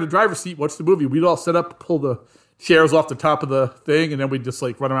sit there in the driver's seat, watch the movie. We'd all set up, pull the chairs off the top of the thing. And then we'd just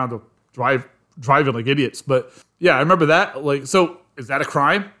like run around to driving like idiots. But yeah, I remember that. Like, so is that a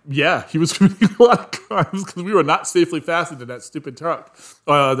crime? Yeah, he was committing a lot of crimes because we were not safely fastened in that stupid truck.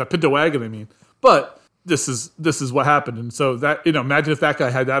 The Pinto wagon, I mean. But this is what happened. And so that, imagine if that guy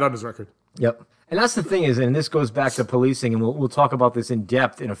had that on his record. Yep. And that's the thing is, and this goes back to policing, and we'll talk about this in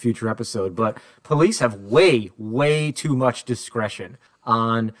depth in a future episode, but police have way, way too much discretion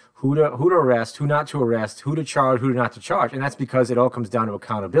on who to arrest, who not to arrest, who to charge, who not to charge. And that's because it all comes down to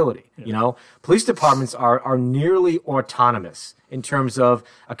accountability. Yeah. Police departments are nearly autonomous in terms of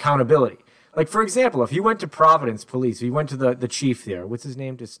accountability. Like, for example, if you went to Providence Police, if you went to the chief there, what's his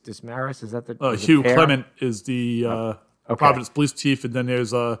name? Dismaris? Is that the Hugh Clement is the Providence Police Chief, and then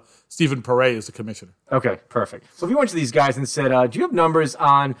there's Stephen Perret is the commissioner. Okay, perfect. So if you went to these guys and said, do you have numbers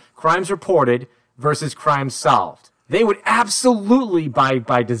on crimes reported versus crimes solved? They would absolutely,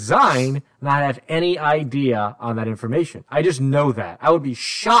 by design, not have any idea on that information. I just know that. I would be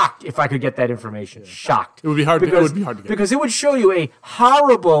shocked if I could get that information. Yeah. Shocked. It would be hard to get. Because it would show you a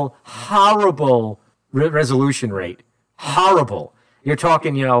horrible, horrible resolution rate. Horrible. You're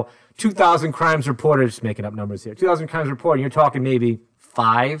talking, 2,000 crimes reported, just making up numbers here. 2,000 crimes reported, you're talking maybe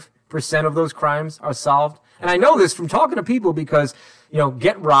 5% of those crimes are solved. And I know this from talking to people because,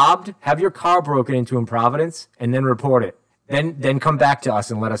 get robbed, have your car broken into in Providence, and then report it. Then come back to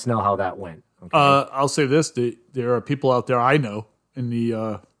us and let us know how that went. Okay? I'll say this. There are people out there I know in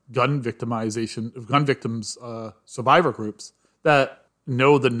the gun victims survivor groups that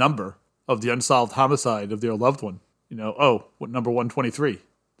know the number of the unsolved homicide of their loved one. What number 123?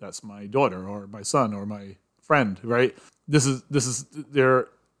 That's my daughter or my son or my friend, right? They're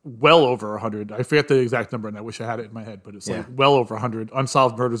well over 100. I forget the exact number, and I wish I had it in my head, but it's like well over 100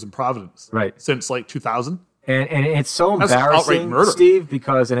 unsolved murders in Providence, right? Since like 2000. And it's so embarrassing, Steve,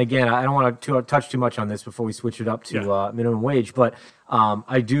 because, and again, I don't want to touch too much on this before we switch it up to minimum wage, but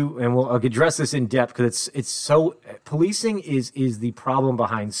I do, and I'll address this in depth because it's so, policing is the problem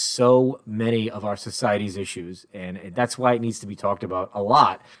behind so many of our society's issues, and that's why it needs to be talked about a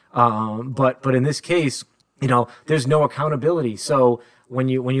lot. But in this case, there's no accountability. So when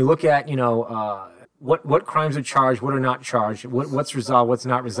you look at, what crimes are charged, what are not charged, what's resolved, what's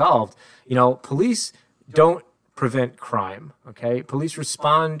not resolved, police don't prevent crime, okay? Police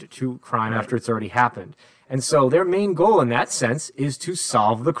respond to crime after it's already happened. And so their main goal in that sense is to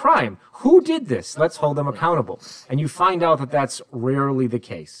solve the crime. Who did this? Let's hold them accountable. And you find out that that's rarely the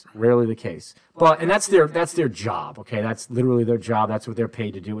case. And that's their job, okay? That's literally their job. That's what they're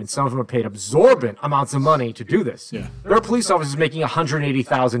paid to do. And some of them are paid absorbent amounts of money to do this. Yeah. There are police officers making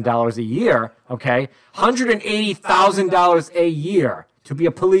 $180,000 a year, okay? $180,000 a year to be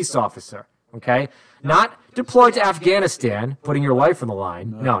a police officer, okay? Not deployed to Afghanistan, putting your life on the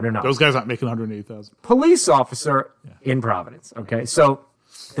line. No. Those guys aren't making $180,000. Police officer in Providence. Okay, so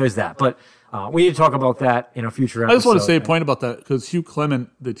there's that. But we need to talk about that in a future episode. I just want to say a point about that because Hugh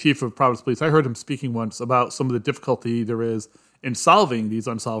Clement, the chief of Providence Police, I heard him speaking once about some of the difficulty there is in solving these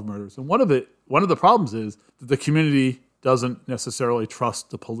unsolved murders. And one of the problems is that the community doesn't necessarily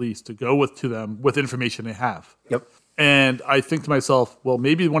trust the police to go to them with information they have. Yep. And I think to myself, well,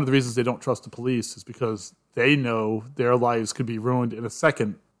 maybe one of the reasons they don't trust the police is because they know their lives could be ruined in a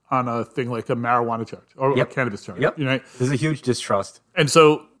second on a thing like a marijuana charge or a cannabis charge. Yep. There's a huge distrust. And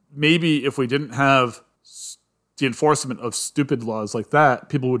so maybe if we didn't have the enforcement of stupid laws like that,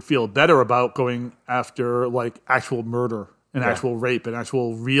 people would feel better about going after like actual murder and actual rape and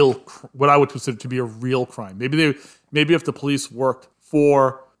actual real, what I would consider to be a real crime. Maybe if the police worked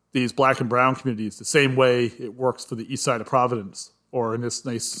for these black and brown communities the same way it works for the east side of Providence or in this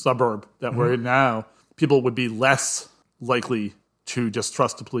nice suburb that we're in now, people would be less likely to just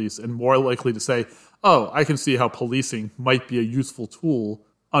trust the police and more likely to say, oh, I can see how policing might be a useful tool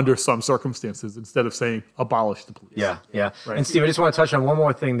under some circumstances instead of saying abolish the police. Yeah. Right. And Steve, I just want to touch on one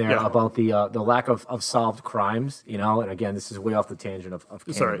more thing there about the lack of solved crimes, and again, this is way off the tangent of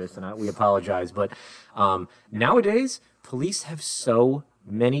cannabis, and we apologize, but nowadays, police have so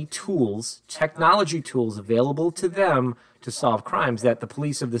many tools, technology tools available to them to solve crimes that the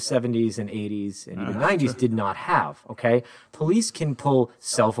police of the 70s and 80s and even 90s did not have, okay? Police can pull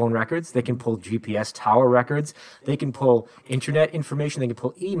cell phone records. They can pull GPS tower records. They can pull internet information. They can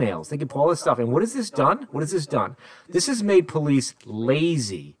pull emails. They can pull all this stuff. And what has this done? What has this done? This has made police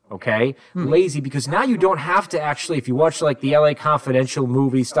lazy, okay? Lazy because now you don't have to actually, if you watch like the LA Confidential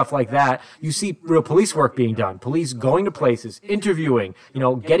movie, stuff like that, you see real police work being done. Police going to places, interviewing,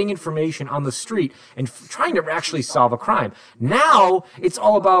 getting information on the street and trying to actually solve a crime. Now it's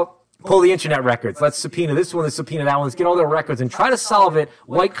all about pull the internet records. Let's subpoena this one, let's subpoena that one. Let's get all their records and try to solve it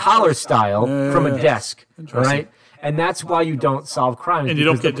white collar style from a desk, all right? And that's why you don't solve crimes. And you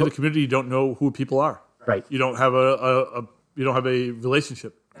don't get to the community. You don't know who people are. Right. You don't have a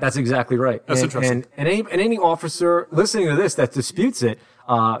relationship. That's exactly right. That's interesting. And any officer listening to this that disputes it,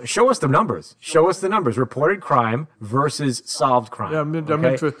 show us the numbers. Show us the numbers. Reported crime versus solved crime. Yeah, I'm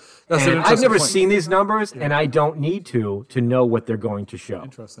okay? interested. That's an interesting I've never point. seen these numbers, and I don't need to know what they're going to show.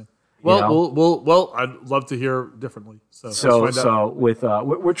 Interesting. Well, I'd love to hear differently.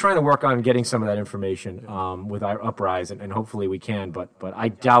 We're trying to work on getting some of that information with our Uprise, and hopefully we can. But I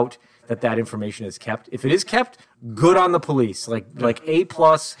doubt that information is kept. If it is kept, good on the police. Like A+,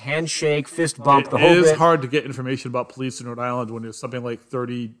 handshake, fist bump, the whole bit. It is hard to get information about police in Rhode Island when there's something like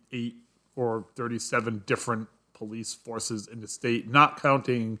 38 or 37 different police forces in the state, not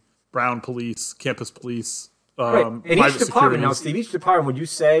counting Brown police, campus police. Right. And each department, now, Steve, each department, would you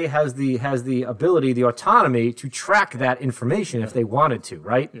say, has the ability, the autonomy to track that information if they wanted to,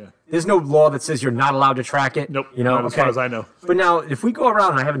 right? Yeah. There's no law that says you're not allowed to track it. Nope. Not as far as I know. But now, if we go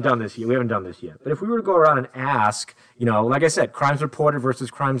around, and I haven't done this yet, we haven't done this yet, but if we were to go around and ask, like I said, crimes reported versus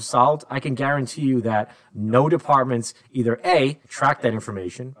crimes solved, I can guarantee you that no departments either A, track that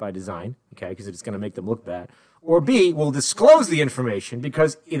information by design, okay, because it's going to make them look bad, or B, will disclose the information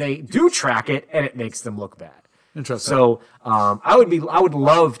because they do track it and it makes them look bad. Interesting. So I would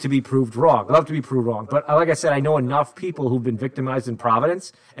love to be proved wrong. But like I said, I know enough people who've been victimized in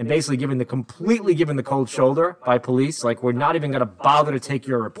Providence and basically completely given the cold shoulder by police. Like, we're not even going to bother to take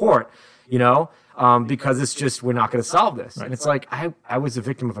your report, because it's just, we're not going to solve this. Right. And it's like, I was a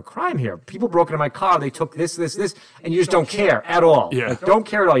victim of a crime here. People broke into my car. They took this, and you just don't care at all. Yeah. Like, don't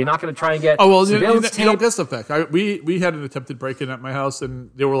care at all. You're not going to try and get surveillance tape. You don't get stuff back. We had an attempted break-in at my house, and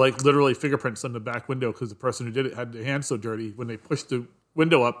there were like literally fingerprints on the back window because the person who did it had their hands so dirty. When they pushed the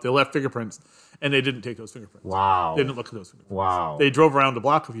window up, they left fingerprints, and they didn't take those fingerprints. Wow. They didn't look at those fingerprints. Wow. They drove around the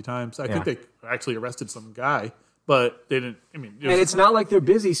block a few times. I think they actually arrested some guy. But they didn't. And it's not like they're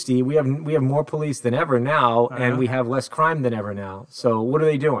busy, Steve. We have more police than ever now, and we have less crime than ever now. So what are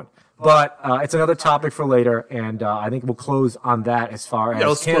they doing? But it's another topic for later, and I think we'll close on that as far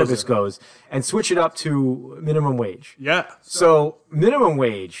as cannabis goes, and switch it up to minimum wage. Yeah. So minimum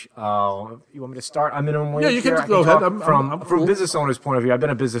wage. You want me to start on minimum wage? Yeah, you can go ahead. From business owner's point of view, I've been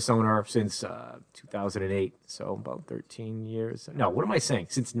a business owner since 2008, so about 13 years. No, what am I saying?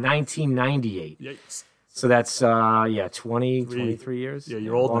 Since 1998. Yikes. So that's, 23 years. Yeah,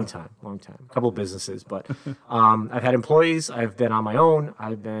 you're old. Long time. A couple of businesses, but I've had employees. I've been on my own.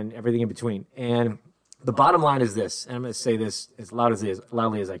 I've been everything in between. And the bottom line is this, and I'm going to say this as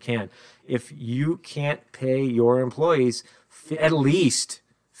loudly as I can. If you can't pay your employees at least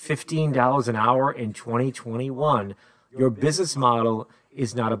 $15 an hour in 2021, your business model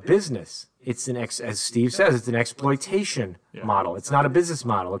is not a business. It's as Steve says, it's an exploitation model. It's not a business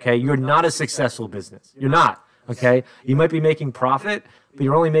model, okay? You're not a successful business. You're not, okay? You might be making profit, but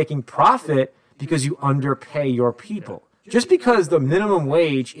you're only making profit because you underpay your people. Just because the minimum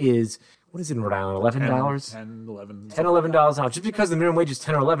wage is, what is it in Rhode Island, $11? $10, $11 an hour. Just because the minimum wage is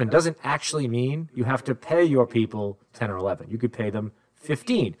 10 or 11 doesn't actually mean you have to pay your people 10 or 11. You could pay them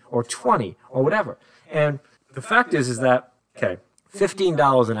 15 or 20 or whatever. And the fact is that, okay,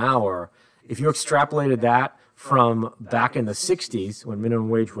 $15 an hour, if you extrapolated that from back in the 60s when minimum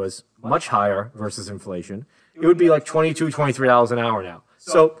wage was much higher versus inflation, it would be like $22, $23 an hour now.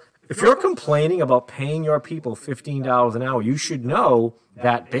 So if you're complaining about paying your people $15 an hour, you should know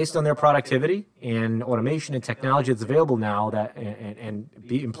that based on their productivity and automation and technology that's available now, and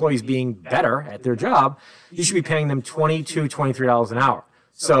employees being better at their job, you should be paying them $22, $23 an hour.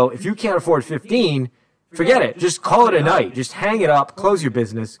 So if you can't afford 15, forget it. Just call it a night. Just hang it up, close your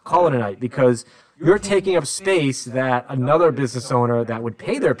business, call it a night, because you're taking up space that another business owner that would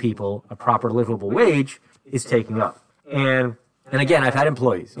pay their people a proper livable wage is taking up. And again, I've had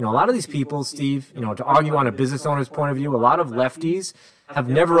employees. A lot of these people, Steve, to argue on a business owner's point of view, a lot of lefties have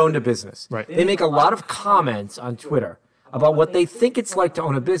never owned a business. Right. They make a lot of comments on Twitter about what they think it's like to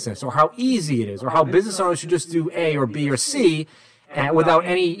own a business, or how easy it is, or how business owners should just do A or B or C, without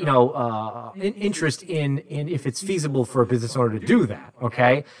any, interest in if it's feasible for a business owner to do that.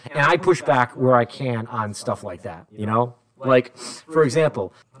 Okay, and I push back where I can on stuff like that. Like, for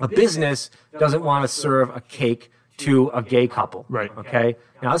example, a business doesn't want to serve a cake to a gay couple. Right. Okay.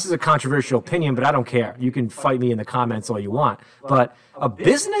 Now, this is a controversial opinion, but I don't care. You can fight me in the comments all you want. But a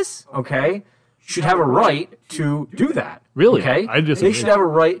business, okay, should have a right to do that. Really? Okay. They should have a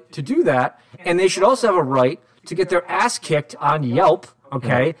right to do that, and they should also have a right to get their ass kicked on Yelp,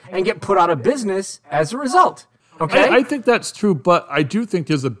 okay, and get put out of business as a result. Okay. I think that's true, but I do think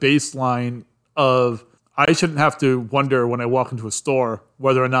there's a baseline of I shouldn't have to wonder when I walk into a store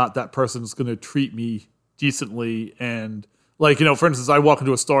whether or not that person's going to treat me decently. And like, for instance, I walk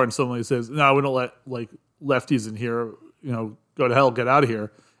into a store and somebody says, no, we don't let like lefties in here, go to hell, get out of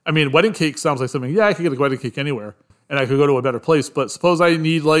here. I mean, wedding cake sounds like something, I could get a wedding cake anywhere and I could go to a better place. But suppose I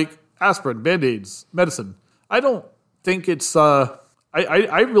need like aspirin, Band-Aids, medicine. I don't think it's, I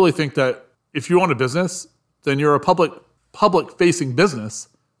really think that if you own a business, then you're a public facing business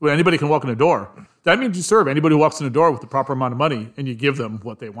where anybody can walk in the door. That means you serve anybody who walks in the door with the proper amount of money, and you give them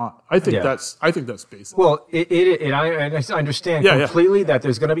what they want. I think that's basic. Well, I understand completely that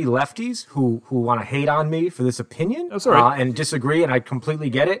there's going to be lefties who want to hate on me for this opinion. That's all right. And disagree, and I completely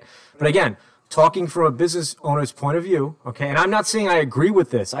get it. But again, talking from a business owner's point of view, okay, and I'm not saying I agree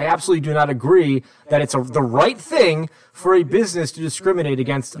with this. I absolutely do not agree that it's the right thing for a business to discriminate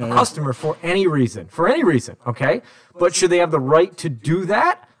against a customer for any reason, okay? But should they have the right to do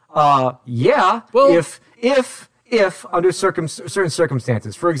that? Yeah. Well, if under certain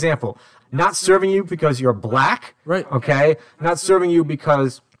circumstances, for example, not serving you because you're black, right? Okay, not serving you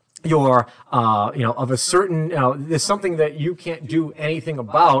because you're, of a certain, there's something that you can't do anything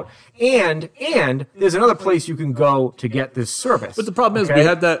about, and there's another place you can go to get this service. But the problem is we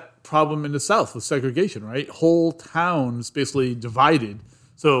had that problem in the South with segregation, right? Whole towns basically divided.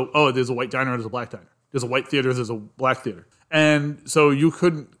 So, there's a white diner, there's a black diner. There's a white theater, there's a black theater. And so you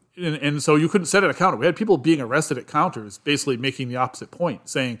couldn't set at a counter. We had people being arrested at counters, basically making the opposite point,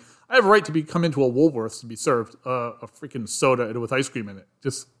 saying, I have a right to come into a Woolworths to be served a freaking soda with ice cream in it.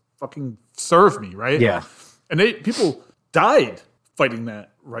 Just fucking serve me, right? Yeah. And people died fighting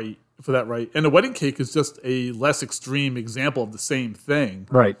for that right. And the wedding cake is just a less extreme example of the same thing.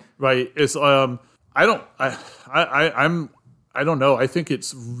 Right. Right. It's I don't know. I think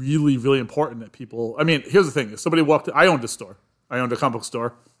it's really, really important that people. I mean, here's the thing: if somebody walked, I owned a store. I owned a comic book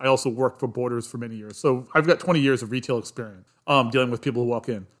store. I also worked for Borders for many years, so I've got 20 years of retail experience dealing with people who walk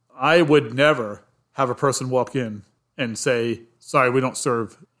in. I would never have a person walk in and say, "Sorry, we don't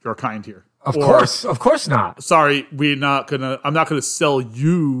serve your kind here." Of course not. Sorry, I'm not gonna sell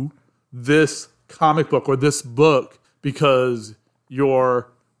you this comic book or this book because you're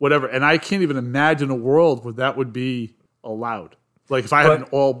whatever. And I can't even imagine a world where that would be allowed. Like if I had an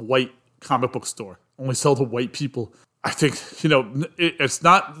all-white comic book store, only sell to white people, I think, it's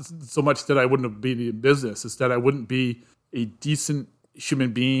not so much that I wouldn't be in business, it's that I wouldn't be a decent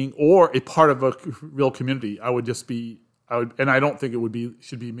human being or a part of a real community. And I don't think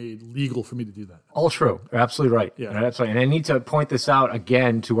should be made legal for me to do that. All true. You're absolutely right. Yeah. That's right. And I need to point this out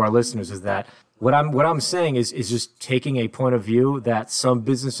again to our listeners is that what I'm saying is just taking a point of view that some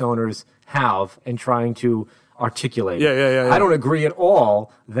business owners have and trying to articulate. Yeah. I don't agree at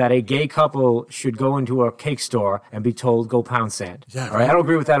all that a gay couple should go into a cake store and be told, go pound sand. Yeah, right? I don't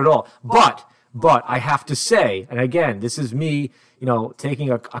agree with that at all. But I have to say, and again, this is me,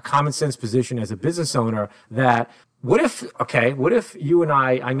 taking a common sense position as a business owner, that what if you and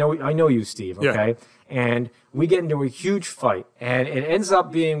I know you, Steve, okay? Yeah. And we get into a huge fight, and it ends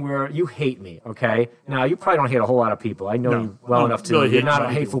up being where you hate me, okay? Now, you probably don't hate a whole lot of people. I know you well enough to know you're not a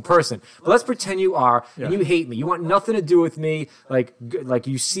hateful person. But let's pretend you are, and you hate me. You want nothing to do with me. Like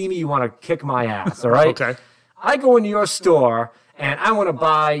you see me, you want to kick my ass, all right? Okay. I go into your store, and I want to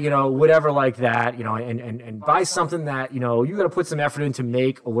buy, whatever like that, and buy something that, you got to put some effort in to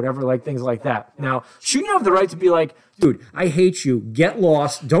make or whatever, like things like that. Now, shouldn't you have the right to be like, dude, I hate you. Get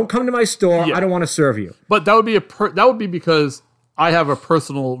lost. Don't come to my store. Yeah. I don't want to serve you. But that would be because I have a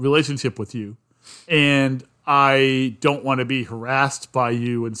personal relationship with you, and I don't want to be harassed by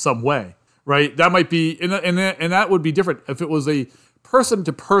you in some way, right? That might be, and that would be different if it was a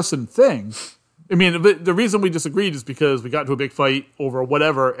person-to-person thing. I mean, the reason we disagreed is because we got into a big fight over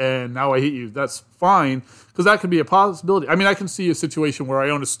whatever, and now I hate you. That's fine, because that could be a possibility. I mean, I can see a situation where I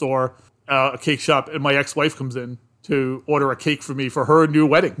own a store, a cake shop, and my ex-wife comes in to order a cake for me for her new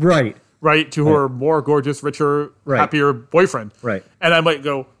wedding. Right. To her more gorgeous, richer, happier boyfriend. Right. And I might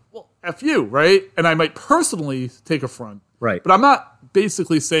go, well, F you, right? And I might personally take affront. Right. But I'm not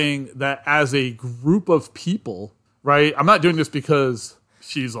basically saying that as a group of people, right? I'm not doing this because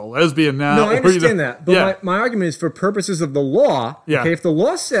she's a lesbian now. No, I understand that. But yeah. my argument is for purposes of the law, okay, if the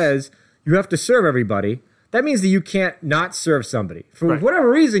law says you have to serve everybody, that means that you can't not serve somebody. For whatever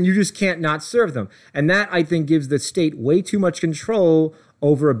reason, you just can't not serve them. And that, I think, gives the state way too much control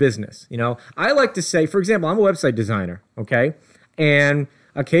over a business. You know, I like to say, for example, I'm a website designer, okay? And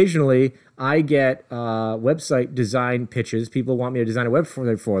occasionally I get website design pitches. People want me to design a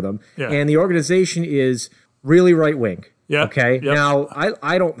website for them. Yeah. And the organization is really right-wing. Yeah. Okay. Yep. Now,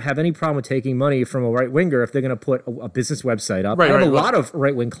 I don't have any problem with taking money from a right winger if they're going to put a business website up. I have a lot of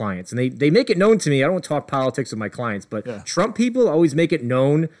right wing clients, and they make it known to me. I don't talk politics with my clients, but Trump people always make it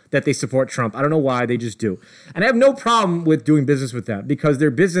known that they support Trump. I don't know why, they just do. And I have no problem with doing business with them because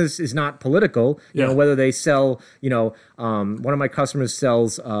their business is not political. You know, whether they sell, one of my customers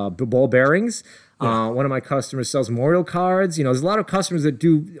sells ball bearings. One of my customers sells memorial cards. You know, there's a lot of customers that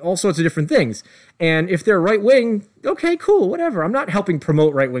do all sorts of different things. And if they're right wing, okay, cool, whatever. I'm not helping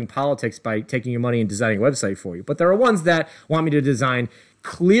promote right wing politics by taking your money and designing a website for you. But there are ones that want me to design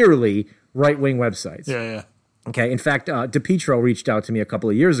clearly right wing websites. Yeah. Okay. In fact, DePietro reached out to me a couple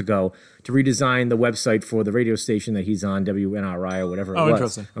of years ago to redesign the website for the radio station that he's on, WNRI or whatever it was.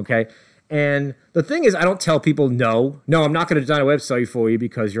 Interesting. Okay. And the thing is, I don't tell people, no, I'm not going to design a website for you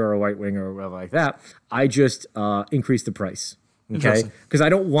because you're a right winger or whatever like that. I just increase the price, okay? Because I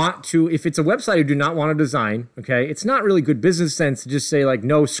don't want to, if it's a website I do not want to design, okay, it's not really good business sense to just say like,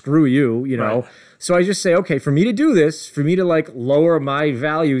 no, screw you, you know? Right. So I just say, okay, for me to do this, for me to like lower my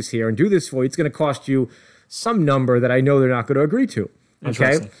values here and do this for you, it's going to cost you some number that I know they're not going to agree to,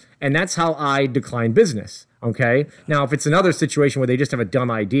 okay? And that's how I decline business. Okay. Now, if it's another situation where they just have a dumb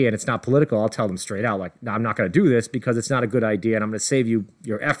idea and it's not political, I'll tell them straight out, like, no, I'm not going to do this because it's not a good idea and I'm going to save you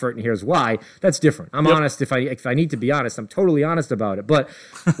your effort and here's why. That's different. I'm honest. If I need to be honest, I'm totally honest about it. But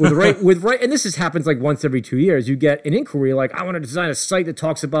with right, and this happens like once every 2 years, you get an inquiry like, I want to design a site that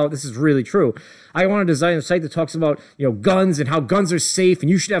talks about, this is really true. I want to design a site that talks about, guns and how guns are safe and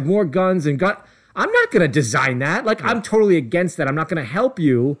you should have more guns and gun. I'm not going to design that. Like, I'm totally against that. I'm not going to help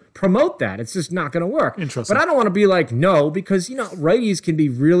you promote that. It's just not going to work. Interesting. But I don't want to be like, no, because, righties can be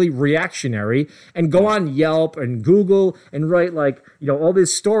really reactionary and go on Yelp and Google and write like, all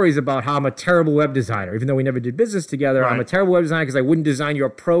these stories about how I'm a terrible web designer. Even though we never did business together, I'm a terrible web designer because I wouldn't design your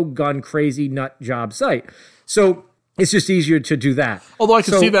pro-gun crazy nut job site. So it's just easier to do that. Although I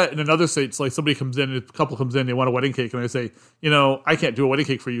can see that in another states, like somebody comes in, a couple comes in, they want a wedding cake, and I say, I can't do a wedding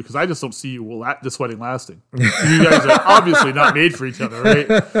cake for you because I just don't see this wedding lasting. You guys are obviously not made for each other, right?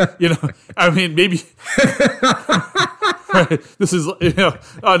 I mean, maybe. Right. This is,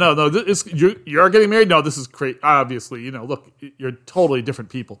 oh no, you're getting married? No, this is great. Obviously, look, you're totally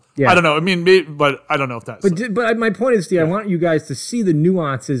different people. Yeah. I don't know. I mean, maybe, but I don't know if that's. But my point is, Steve, I want you guys to see the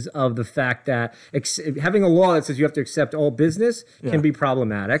nuances of the fact that having a law that says you have to accept all business can be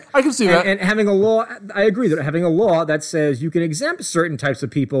problematic. I can see that. And having a law, I agree that having a law that says you can exempt certain types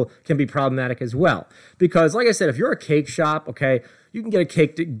of people can be problematic as well. Because, like I said, if you're a cake shop, okay, you can get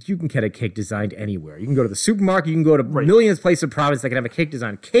a cake designed anywhere. You can go to the supermarket. You can go to millions of places of province that can have a cake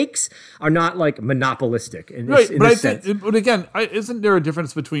design. Cakes are not like monopolistic in this sense. But again, isn't there a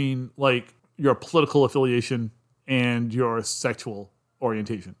difference between like your political affiliation and your sexual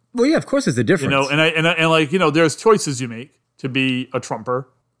orientation? Well, yeah, of course, there's a difference. There's choices you make to be a Trumper,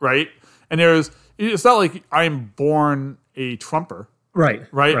 right? And it's not like I'm born a Trumper. Right.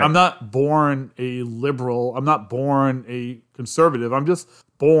 I'm not born a liberal. I'm not born a conservative. I'm just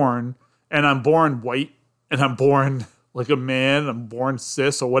born, and I'm born white, and I'm born like a man. I'm born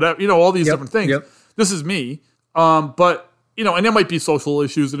cis or whatever. All these different things. Yep. This is me. But and there might be social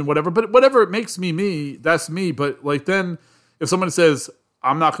issues and whatever. But whatever it makes me, that's me. But like then, if someone says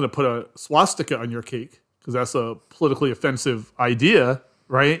I'm not going to put a swastika on your cake because that's a politically offensive idea,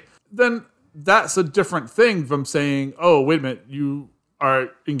 right? Then that's a different thing from saying, oh, wait a minute, you are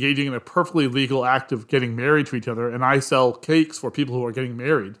engaging in a perfectly legal act of getting married to each other, and I sell cakes for people who are getting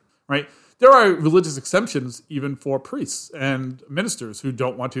married, right? There are religious exemptions even for priests and ministers who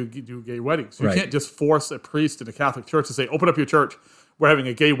don't want to do gay weddings. You can't just force a priest in a Catholic church to say, open up your church, we're having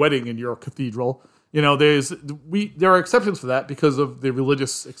a gay wedding in your cathedral. There are exceptions for that because of the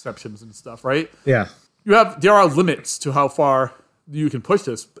religious exceptions and stuff, right? Yeah. There are limits to how far you can push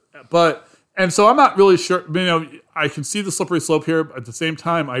this, and so I'm not really sure. I can see the slippery slope here. But at the same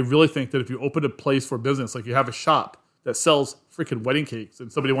time, I really think that if you open a place for business, like you have a shop that sells freaking wedding cakes,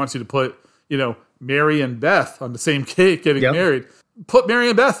 and somebody wants you to put, Mary and Beth on the same cake getting married, put Mary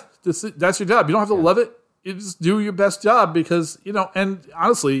and Beth. That's your job. You don't have to love it. you just do your best job because, and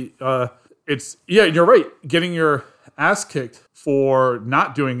honestly, you're right. Getting your ass kicked for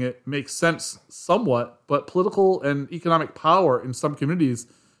not doing it makes sense somewhat, but political and economic power in some communities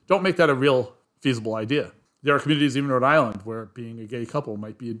don't make that a real feasible idea. There are communities, even Rhode Island, where being a gay couple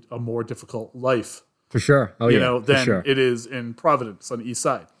might be a more difficult life. For sure. Than it is in Providence on the east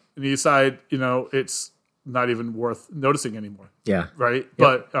side. On the east side, it's not even worth noticing anymore. Yeah. Right.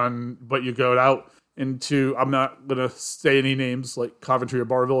 Yep. But you go out into, I'm not going to say any names like Coventry or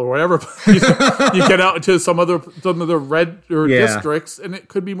Barville or whatever, but you get out into some of the red districts and it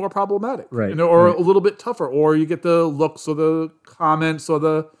could be more problematic. Right. Or a little bit tougher. Or you get the looks or the comments or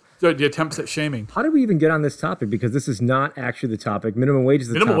the attempts at shaming. How did we even get on this topic? Because this is not actually the topic. Minimum wage is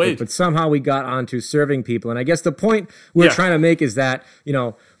the topic, but somehow we got onto serving people. And I guess the point we're trying to make is that,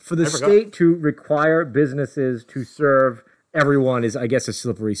 for the state to require businesses to serve everyone is, I guess, a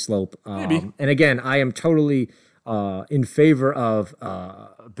slippery slope. Maybe. And again, I am totally in favor of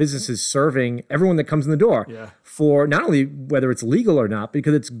businesses serving everyone that comes in the door for not only whether it's legal or not,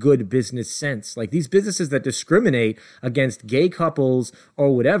 because it's good business sense. Like these businesses that discriminate against gay couples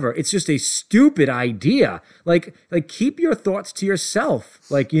or whatever, it's just a stupid idea. Like keep your thoughts to yourself.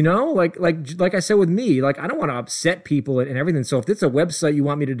 Like I said with me, like I don't want to upset people and everything. So if it's a website you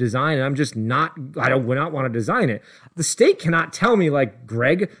want me to design and I would not want to design it, the state cannot tell me like,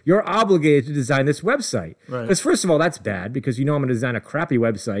 Greg, you're obligated to design this website. Right. Because first of all, that's bad because I'm going to design a crappy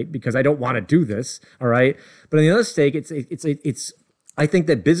website because I don't want to do this. All right. But on the other stake, it's I think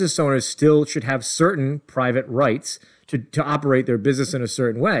that business owners still should have certain private rights to operate their business in a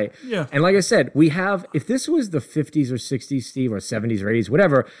certain way. Yeah. And like I said, if this was the 50s or 60s, Steve, or 70s or 80s,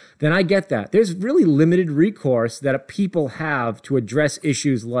 whatever, then I get that. There's really limited recourse that people have to address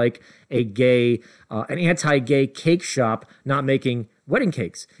issues like an anti-gay cake shop not making wedding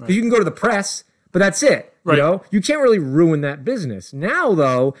cakes. Because you can go to the press, but that's it. Right. You can't really ruin that business. Now,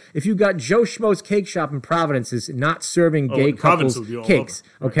 though, if you've got Joe Schmo's Cake Shop in Providence is not serving gay couples cakes,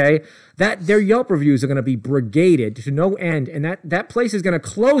 okay, that their Yelp reviews are going to be brigaded to no end, and that place is going to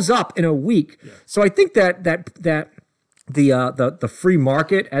close up in a week. Yeah. So I think that the free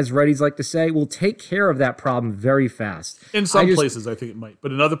market, as Reddies like to say, will take care of that problem very fast. In some places, I think it might,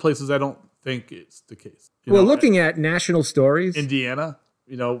 but in other places, I don't think it's the case. Looking at national stories, Indiana,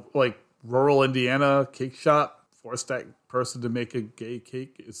 like rural Indiana cake shop, force that person to make a gay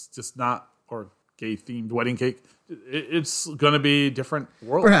cake. It's just not, or gay themed wedding cake. It's going to be a different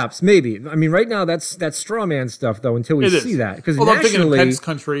world. Perhaps, maybe. I mean, right now that's straw man stuff though. Until we see that, because I'm thinking of Pence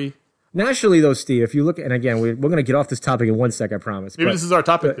country. Nationally, though, Steve, if you look, and again, we're going to get off this topic in 1 sec, I promise. Maybe this is our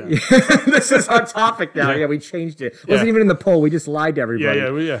topic now. This is our topic now. Yeah, we changed it. It wasn't even in the poll. We just lied to everybody.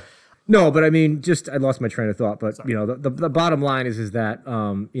 Yeah. No, but I mean, I lost my train of thought. But the bottom line is that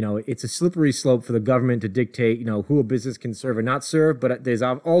it's a slippery slope for the government to dictate who a business can serve or not serve. But there's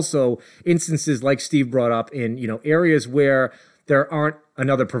also instances like Steve brought up in areas where there aren't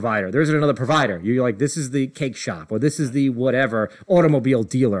another provider. There isn't another provider. You're like, this is the cake shop, or this is the whatever automobile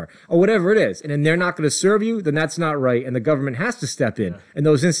dealer, or whatever it is, and then they're not going to serve you. Then that's not right, and the government has to step in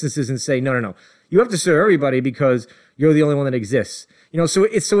those instances and say, no, you have to serve everybody because you're the only one that exists.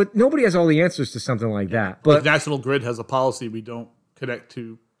 So nobody has all the answers to something like that. But National Grid has a policy we don't connect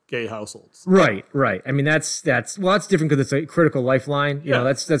to gay households. Right. I mean, that's different because it's a critical lifeline.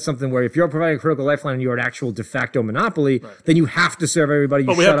 That's something where if you're providing a critical lifeline and you're an actual de facto monopoly, then you have to serve everybody.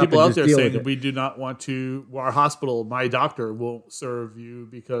 But we have people out there saying that we do not want to. Our hospital, my doctor won't serve you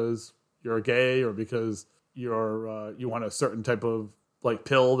because you're gay or because you want a certain type of like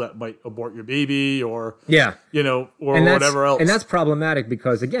pill that might abort your baby or whatever else. And that's problematic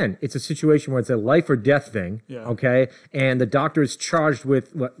because, again, it's a situation where it's a life or death thing, okay? And the doctor is charged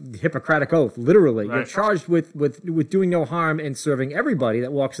with the Hippocratic Oath, literally. Right. You're charged with doing no harm and serving everybody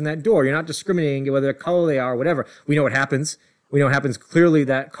that walks in that door. You're not discriminating whether color they are or whatever. We know what happens. We know it happens clearly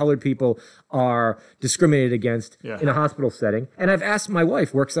that colored people are discriminated against in a hospital setting. And I've asked, my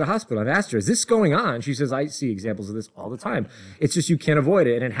wife works at a hospital. I've asked her, is this going on? She says, I see examples of this all the time. It's just you can't avoid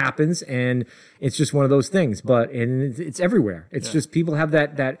it. And it happens. And it's just one of those things. But it's everywhere. It's just people have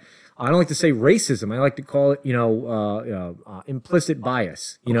that I don't like to say racism. I like to call it, implicit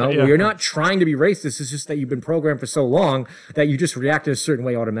bias. Where you're not trying to be racist. It's just that you've been programmed for so long that you just react in a certain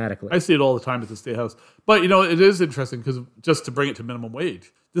way automatically. I see it all the time at the State House. But, it is interesting because just to bring it to minimum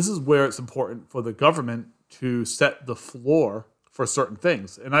wage, this is where it's important for the government to set the floor for certain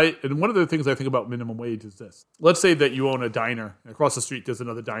things. And one of the things I think about minimum wage is this. Let's say that you own a diner, and across the street there's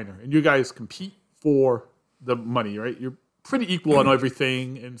another diner, and you guys compete for the money, right? You're pretty equal on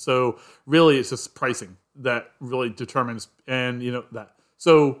everything, and so really it's just pricing that really determines, and that.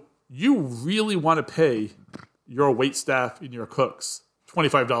 So you really want to pay your wait staff and your cooks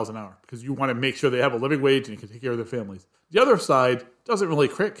 $25 an hour because you want to make sure they have a living wage and you can take care of their families. The other side doesn't really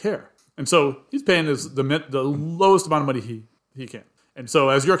care. And so he's paying the lowest amount of money he can. And so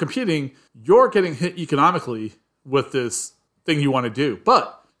as you're competing, you're getting hit economically with this thing you want to do.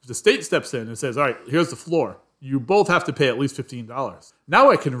 But if the state steps in and says, all right, here's the floor. You both have to pay at least $15.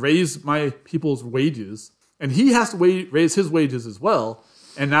 Now I can raise my people's wages, and he has to raise his wages as well.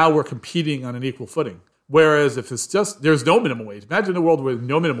 And now we're competing on an equal footing. Whereas if it's just, there's no minimum wage. Imagine a world with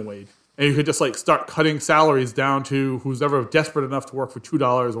no minimum wage. And you could just like start cutting salaries down to who's ever desperate enough to work for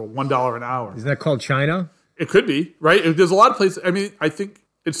 $2 or $1 an hour. Isn't that called China? It could be, right? There's a lot of places. I mean, I think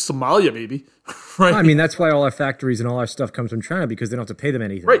it's Somalia maybe, right? I mean, that's why all our factories and all our stuff comes from China because they don't have to pay them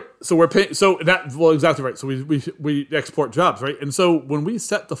anything. Right. So we're paying, exactly right. So we export jobs, right? And so when we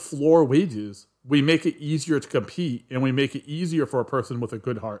set the floor wages, we make it easier to compete and we make it easier for a person with a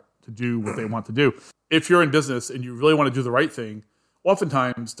good heart to do what they want to do. If you're in business and you really want to do the right thing,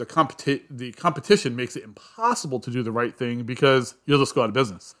 oftentimes the competition makes it impossible to do the right thing because you'll just go out of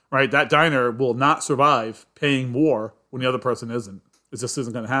business, right? That diner will not survive paying more when the other person isn't. It just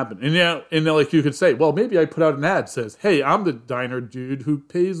isn't going to happen. And like you could say, well, maybe I put out an ad that says, hey, I'm the diner dude who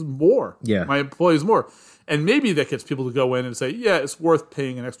pays more. Yeah. My employees more. And maybe that gets people to go in and say, yeah, it's worth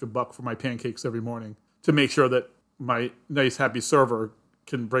paying an extra $1 for my pancakes every morning to make sure that my nice, happy server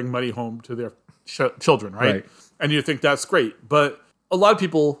can bring money home to their children, right? And you think that's great. But a lot of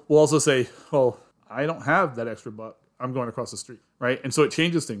people will also say, well, I don't have that extra $1. I'm going across the street, right? And so it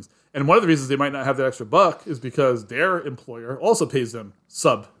changes things. And one of the reasons they might not have that extra $1 is because their employer also pays them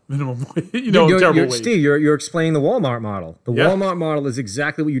sub-minimum wage, terrible wage. Steve, you're explaining the Walmart model. The Walmart model is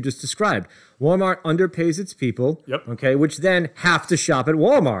exactly what you just described. Walmart underpays its people, okay, which then have to shop at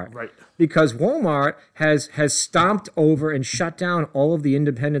Walmart. Right. Because Walmart has stomped over and shut down all of the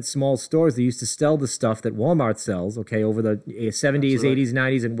independent small stores that used to sell the stuff that Walmart sells, okay, over the 70s, 80s,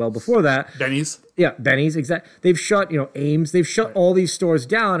 90s, and well before that. Benny's. Yeah, Benny's, exactly. They've shut, Ames, they've shut all these stores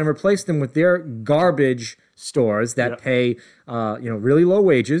down and replaced them with their garbage stores that pay, really low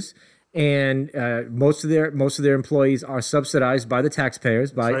wages. And most of their employees are subsidized by the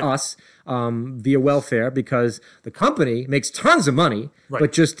taxpayers, by us, via welfare, because the company makes tons of money,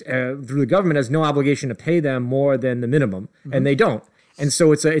 but just through the government has no obligation to pay them more than the minimum, and they don't. And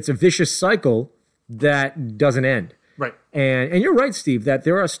so it's a vicious cycle that doesn't end. Right. And you're right, Steve, that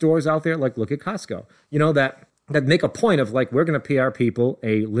there are stores out there, like look at Costco, that make a point of like, we're going to pay our people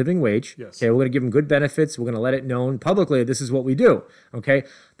a living wage. Yes. Okay, we're going to give them good benefits. We're going to let it known publicly this is what we do. Okay.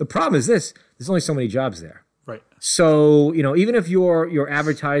 The problem is this: there's only so many jobs there. Right. So, even if you're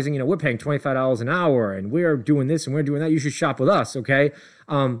advertising, we're paying $25 an hour and we're doing this and we're doing that, you should shop with us, okay?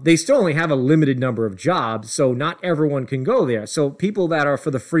 They still only have a limited number of jobs, so not everyone can go there. So people that are for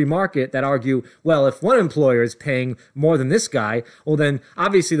the free market that argue, well, if one employer is paying more than this guy, well, then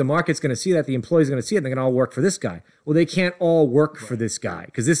obviously the market's going to see that, the employee's going to see it, and they're going to all work for this guy. Well, they can't all work for this guy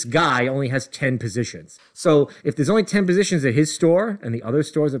because this guy only has 10 positions. So if there's only 10 positions at his store and the other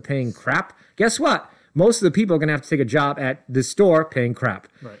stores are paying crap, guess what? Most of the people are going to have to take a job at the store paying crap.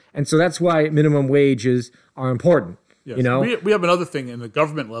 Right. And so that's why minimum wages are important. Yes. We have another thing in the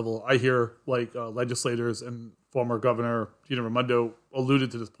government level. I hear legislators and former Governor Gina Raimondo alluded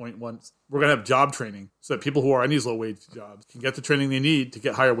to this point once. We're going to have job training so that people who are in these low-wage jobs can get the training they need to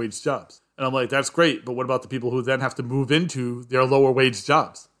get higher-wage jobs. And I'm like, that's great, but what about the people who then have to move into their lower-wage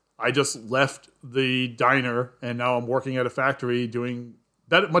jobs? I just left the diner, and now I'm working at a factory doing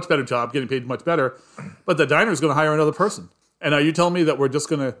much better job, getting paid much better, but the diner is going to hire another person. And are you telling me that we're just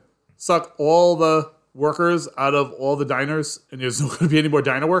going to suck all the workers out of all the diners and there's not going to be any more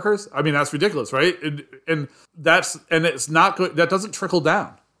diner workers? I mean, that's ridiculous, right? And it's not good. That doesn't trickle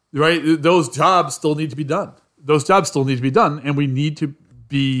down, right? Those jobs still need to be done. And we need to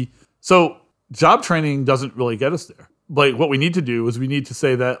be, so job training doesn't really get us there. Like what we need to do is we need to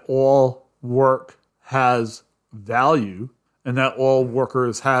say that all work has value and that all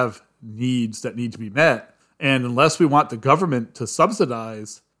workers have needs that need to be met. And unless we want the government to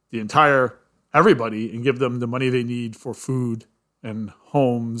subsidize the entire everybody and give them the money they need for food and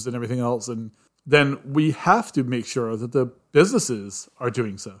homes and everything else, and then we have to make sure that the businesses are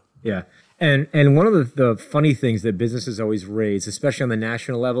doing so. Yeah. And one of the funny things that businesses always raise, especially on the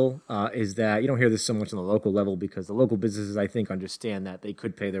national level, is that you don't hear this so much on the local level because the local businesses, I think, understand that they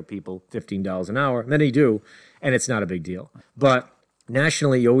could pay their people $15 an hour, and then they do, and it's not a big deal. But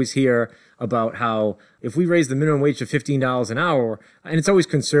nationally, you always hear about how if we raise the minimum wage to $15 an hour, and it's always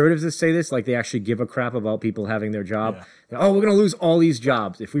conservatives that say this, like they actually give a crap about people having their job. Yeah. Oh, we're going to lose all these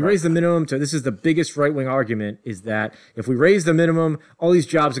jobs. If we raise the minimum to, this is the biggest right-wing argument, is that if we raise the minimum, all these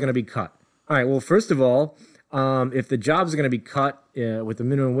jobs are going to be cut. All right, well, first of all, if the jobs are going to be cut with the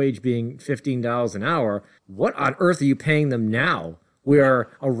minimum wage being $15 an hour, what on earth are you paying them now? Where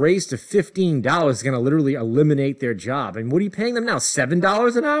a raise to $15 is going to literally eliminate their job. And what are you paying them now?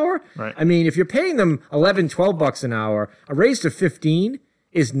 $7 an hour? Right. I mean, if you're paying them $11, $12 an hour, a raise to 15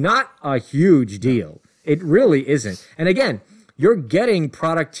 is not a huge deal. It really isn't. And again, you're getting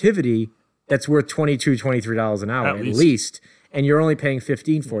productivity that's worth $22, $23 an hour at least, and you're only paying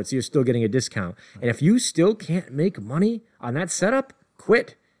 $15 for it, so you're still getting a discount. And if you still can't make money on that setup,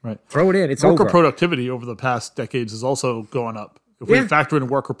 quit. Right. Throw it in. It's Worker over. productivity over the past decades is also going up. If we factor in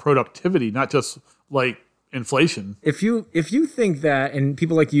worker productivity, not just like inflation. If you think that, and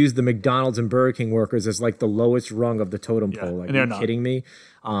people like to use the McDonald's and Burger King workers as like the lowest rung of the totem pole, like, are you kidding me?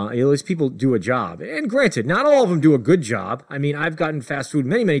 These people do a job. And granted, not all of them do a good job. I mean, I've gotten fast food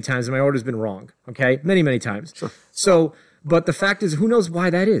many, many times and my order's been wrong. Okay? Many, many times. Sure. So, but the fact is, who knows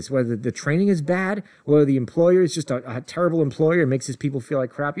why that is? Whether the training is bad, whether the employer is just a terrible employer and makes his people feel like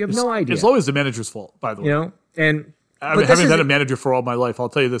crap. You have no idea. It's always the manager's fault, by the way. You know? And having been a manager for all my life, I'll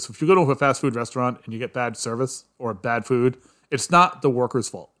tell you this. If you go to a fast food restaurant and you get bad service or bad food, it's not the worker's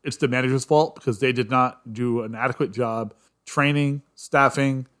fault. It's the manager's fault because they did not do an adequate job training,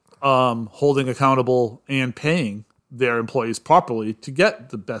 staffing, holding accountable, and paying their employees properly to get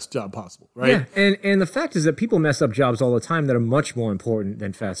the best job possible, right? Yeah, and the fact is that people mess up jobs all the time that are much more important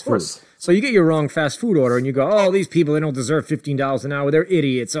than fast food. So you get your wrong fast food order and you go, oh, these people, they don't deserve $15 an hour. They're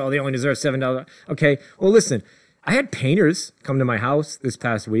idiots. Oh, they only deserve $7. Okay, well, listen. I had painters come to my house this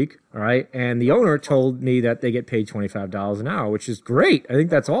past week, all right? And the owner told me that they get paid $25 an hour, which is great. I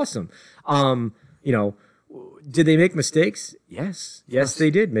think that's awesome. Did they make mistakes? Yes, they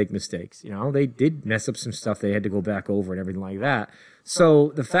did make mistakes. They did mess up some stuff they had to go back over and everything like that.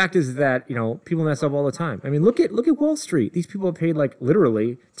 So the fact is that, people mess up all the time. I mean, look at Wall Street. These people are paid like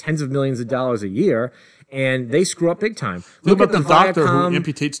literally tens of millions of dollars a year, and they screw up big time. Look at the doctor who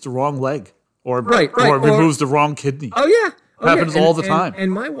amputates the wrong leg. Or removes the wrong kidney. Oh, yeah. Happens all the time.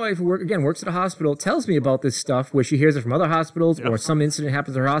 And my wife, who works at a hospital, tells me about this stuff where she hears it from other hospitals or some incident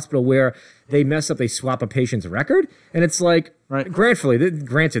happens at her hospital where they mess up, they swap a patient's record. And it's like,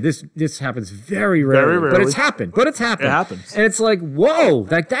 granted, this happens very rarely. But it's happened. It happens. And it's like, whoa,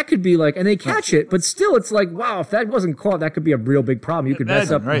 that could be like, and they catch it, but still it's like, wow, if that wasn't caught, that could be a real big problem. You could mess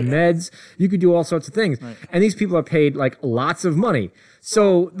up meds. You could do all sorts of things. Right. And these people are paid like lots of money.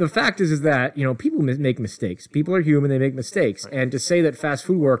 So the fact is that, people make mistakes. People are human. They make mistakes. Right. And to say that fast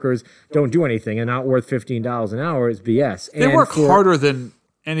food workers don't do anything and not worth $15 an hour is BS. They work harder than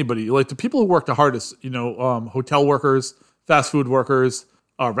anybody. Like the people who work the hardest, hotel workers, fast food workers,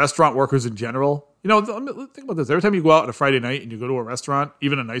 restaurant workers in general. Think about this. Every time you go out on a Friday night and you go to a restaurant,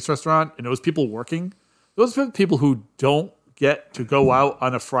 even a nice restaurant, and those people working, those are people who don't get to go out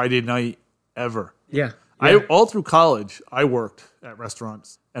on a Friday night ever. Yeah. All through college, I worked at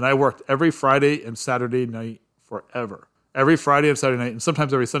restaurants, and I worked every Friday and Saturday night forever. Every Friday and Saturday night, and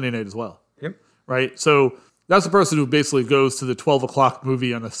sometimes every Sunday night as well. Yep. Right? So that's the person who basically goes to the 12 o'clock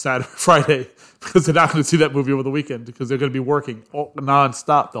movie on a Friday because they're not going to see that movie over the weekend because they're going to be working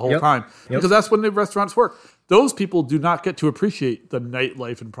nonstop the whole time because that's when the restaurants work. Those people do not get to appreciate the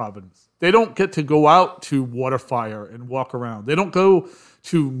nightlife in Providence. They don't get to go out to Waterfire and walk around. They don't go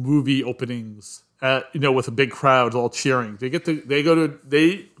to movie openings with a big crowd all cheering. They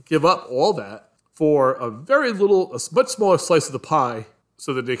give up all that for a much smaller slice of the pie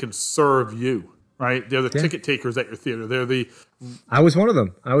so that they can serve you, right? They're the ticket takers at your theater. I was one of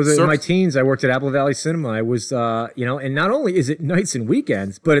them. I was in my teens. I worked at Apple Valley Cinema. I was, and not only is it nights and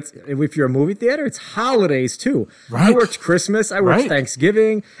weekends, but if you're a movie theater, it's holidays too. Right. I worked Christmas. I worked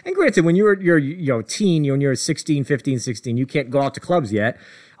Thanksgiving. And granted, when you're teen, when you're 16, 15, 16, you can't go out to clubs yet.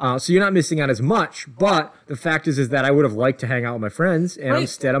 So you're not missing out as much, but the fact is that I would have liked to hang out with my friends, and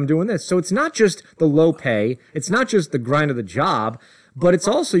instead I'm doing this. So it's not just the low pay, it's not just the grind of the job, but it's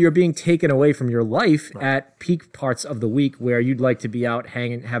also you're being taken away from your life at peak parts of the week where you'd like to be out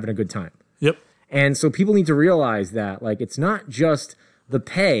hanging, having a good time. Yep. And so people need to realize that, it's not just the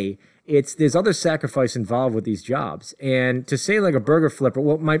pay. There's other sacrifice involved with these jobs. And to say like a burger flipper,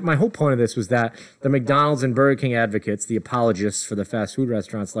 well, my whole point of this was that the McDonald's and Burger King advocates, the apologists for the fast food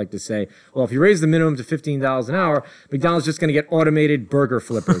restaurants, like to say, well, if you raise the minimum to $15 an hour, McDonald's just going to get automated burger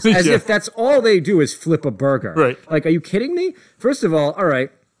flippers. As if that's all they do is flip a burger. Right. Like, are you kidding me? First of all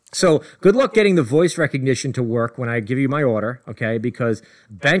right, So good luck getting the voice recognition to work when I give you my order, okay? Because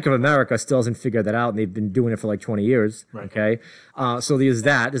Bank of America still hasn't figured that out, and they've been doing it for like 20 years, okay? So there's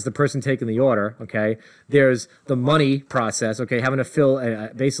that. There's the person taking the order, okay? There's the money process, okay? Having to fill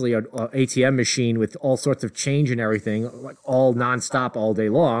basically an ATM machine with all sorts of change and everything, like all nonstop all day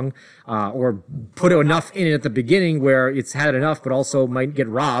long, or put enough in it at the beginning where it's had enough, but also might get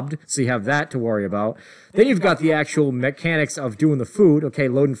robbed, so you have that to worry about. Then you've got the actual mechanics of doing the food, okay?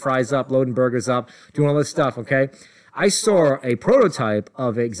 Loading fries up, loading burgers up, doing all this stuff, okay? I saw a prototype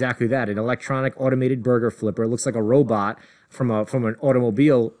of exactly that, an electronic automated burger flipper. It looks like a robot from an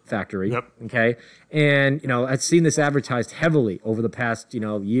automobile factory, okay? And, I've seen this advertised heavily over the past,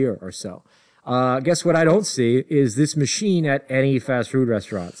 year or so. Guess what I don't see is this machine at any fast food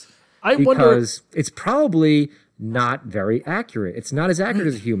restaurants. Because it's probably not very accurate. It's not as accurate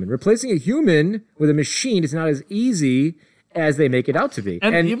as a human. Replacing a human with a machine is not as easy as they make it out to be.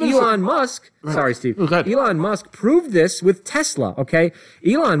 And Elon Musk, sorry, Steve, Elon Musk proved this with Tesla, okay?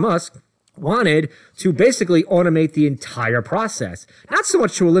 Elon Musk wanted to basically automate the entire process. Not so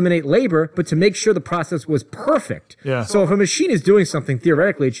much to eliminate labor, but to make sure the process was perfect. Yeah. So if a machine is doing something,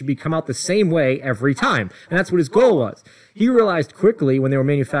 theoretically, it should come out the same way every time. And that's what his goal was. He realized quickly when they were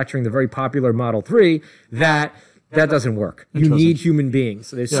manufacturing the very popular Model 3 that doesn't work. You need human beings.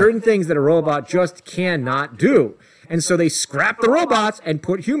 So there's certain things that a robot just cannot do. And so they scrapped the robots and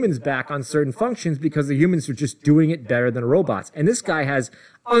put humans back on certain functions because the humans are just doing it better than robots. And this guy has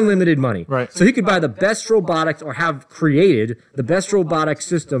unlimited money. Right. So he could buy the best robotics or have created the best robotic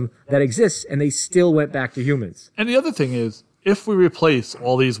system that exists, and they still went back to humans. And the other thing is, if we replace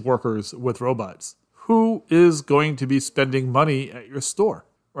all these workers with robots, who is going to be spending money at your store?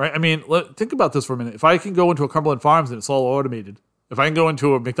 Right? I mean, think about this for a minute. If I can go into a Cumberland Farms and it's all automated, if I can go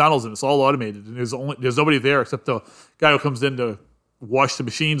into a McDonald's and it's all automated and there's nobody there except the guy who comes in to wash the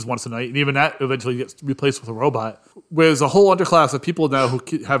machines once a night, and even that eventually gets replaced with a robot, there's a whole underclass of people now who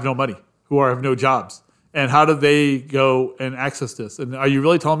have no money, who have no jobs. And how do they go and access this? And are you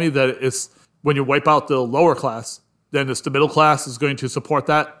really telling me that it's when you wipe out the lower class, then it's the middle class is going to support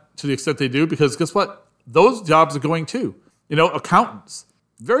that to the extent they do? Because guess what? Those jobs are going too. Accountants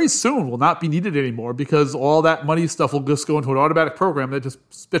very soon will not be needed anymore because all that money stuff will just go into an automatic program that just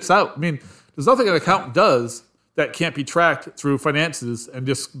spits out. I mean, there's nothing an accountant does that can't be tracked through finances and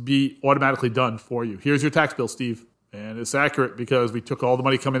just be automatically done for you. Here's your tax bill, Steve. And it's accurate because we took all the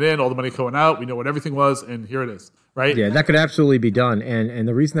money coming in, all the money going out. We know what everything was, and here it is, right? Yeah, that could absolutely be done. And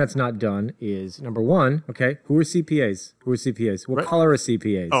the reason that's not done is, number one, okay, who are CPAs? What color are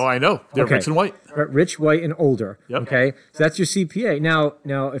CPAs? Oh, I know. They're rich and white. Rich, white, and older. Yep. Okay, so that's your CPA. Now,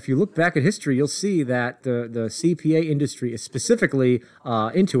 if you look back at history, you'll see that the CPA industry is specifically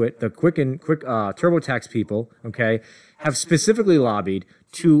into it. The quick TurboTax people, okay, have specifically lobbied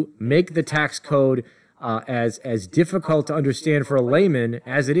to make the tax code as difficult to understand for a layman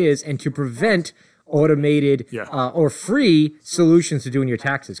as it is, and to prevent automated or free solutions to doing your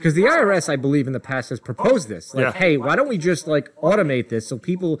taxes. Because the IRS, I believe, in the past has proposed this. Hey, why don't we just automate this so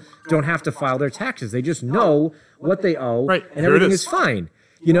people don't have to file their taxes? They just know what they owe, and everything is fine.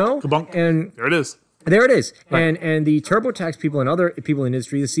 Kabunk. And there it is. There it is. Right. And the TurboTax people and other people in the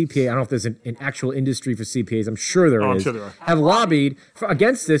industry, the CPA, I don't know if there's an actual industry for CPAs. I'm sure there is. I'm sure there are. Have lobbied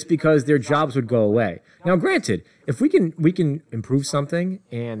against this because their jobs would go away. Now, granted, if we can improve something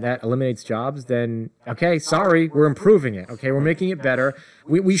and that eliminates jobs, then, okay, sorry, we're improving it. Okay, we're making it better.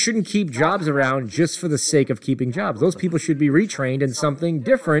 We shouldn't keep jobs around just for the sake of keeping jobs. Those people should be retrained in something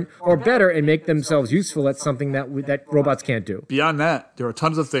different or better and make themselves useful at something that robots can't do. Beyond that, there are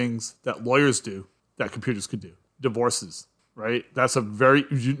tons of things that lawyers do that computers could do. Divorces, right? That's a very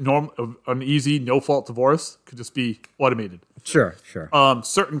an easy, no-fault divorce could just be automated. Sure.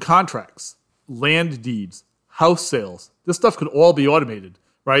 Certain contracts, land deeds, house sales, this stuff could all be automated,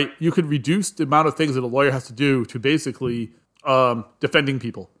 right? You could reduce the amount of things that a lawyer has to do to basically defending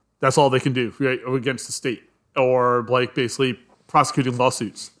people. That's all they can do, right, against the state, or basically prosecuting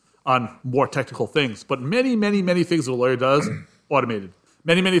lawsuits on more technical things. But many, many, many things that a lawyer does, automated.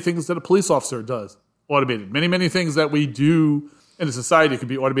 Many, many things that a police officer does, automated. Many, many things that we do in a society could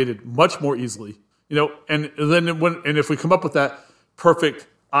be automated much more easily. And then if we come up with that perfect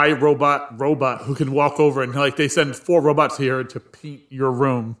robot who can walk over and they send 4 robots here to paint your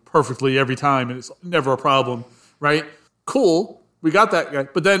room perfectly every time and it's never a problem, right? Cool. We got that guy.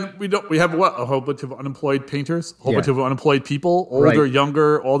 But then we have what? A whole bunch of unemployed painters, a whole bunch of unemployed people, older,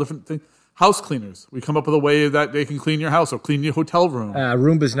 younger, all different things. House cleaners. We come up with a way that they can clean your house or clean your hotel room.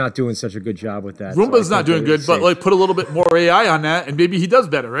 Roomba's not doing such a good job with that. Roomba's not doing good, but put a little bit more AI on that, and maybe he does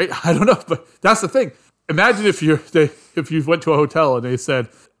better, right? I don't know, but that's the thing. Imagine if you went to a hotel and they said,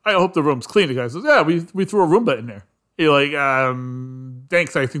 I hope the room's clean. The guy says, yeah, we threw a Roomba in there. You're like,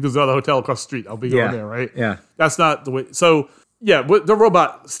 thanks. I think there's another hotel across the street. I'll be going there, right? Yeah. That's not the way. So, yeah, the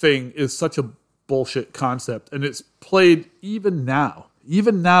robot thing is such a bullshit concept. And it's played even now.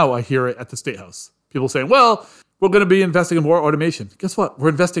 Even now, I hear it at the State House. People saying, well, we're going to be investing in more automation. Guess what? We're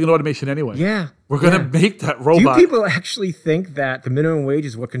investing in automation anyway. Yeah. We're going to make that robot. Do people actually think that the minimum wage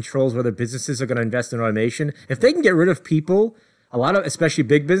is what controls whether businesses are going to invest in automation? If they can get rid of people, a lot of, especially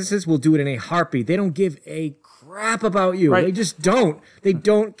big businesses, will do it in a heartbeat. They don't give a crap about you. Right. They just don't. They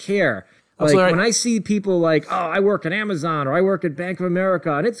don't care. Like when I see people like, oh, I work at Amazon or I work at Bank of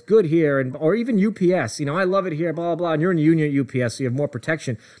America and it's good here, and or even UPS, I love it here, blah, blah, blah, and you're in a union at UPS, so you have more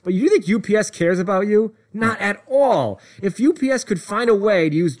protection. But you think UPS cares about you? Not at all. If UPS could find a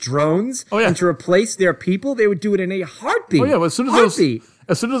way to use drones and to replace their people, they would do it in a heartbeat. Oh, yeah, well, as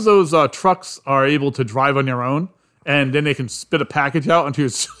soon as those trucks are able to drive on their own, and then they can spit a package out onto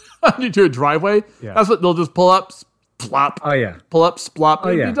your driveway, that's what they'll just pull up, splop. Oh, yeah. Pull up, splop,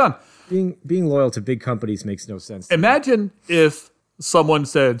 and be done. Being loyal to big companies makes no sense. Imagine if someone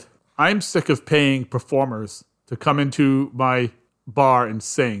said, I'm sick of paying performers to come into my bar and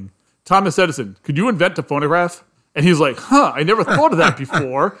sing. Thomas Edison, could you invent a phonograph? And he's like, I never thought of that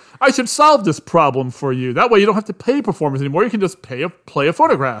before. I should solve this problem for you. That way you don't have to pay performers anymore. You can just play a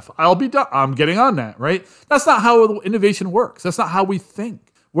phonograph. I'll be done. I'm getting on that, right? That's not how innovation works. That's not how we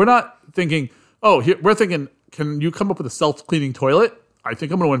think. We're not thinking, we're thinking, can you come up with a self-cleaning toilet? I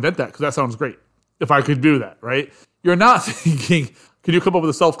think I'm going to invent that because that sounds great. If I could do that, right? You're not thinking, can you come up with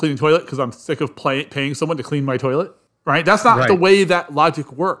a self-cleaning toilet because I'm sick of paying someone to clean my toilet? Right? That's not the way that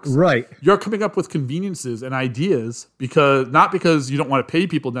logic works. Right. You're coming up with conveniences and ideas not because you don't want to pay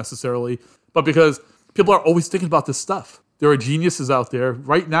people necessarily, but because people are always thinking about this stuff. There are geniuses out there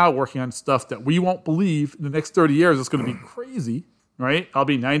right now working on stuff that we won't believe in the next 30 years. It's going to be crazy, right? I'll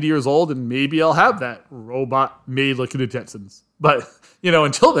be 90 years old and maybe I'll have that robot made like the Jetsons. But,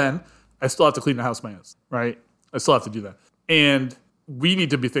 until then, I still have to clean the house my ass, right? I still have to do that. And we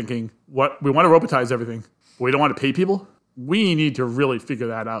need to be thinking, what we want to robotize everything. We don't want to pay people. We need to really figure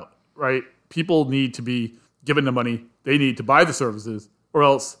that out, right? People need to be given the money. They need to buy the services, or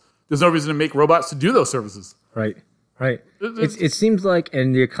else there's no reason to make robots to do those services. Right. It seems like,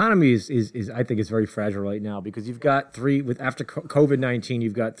 and the economy is I think is very fragile right now because you've got after COVID-19,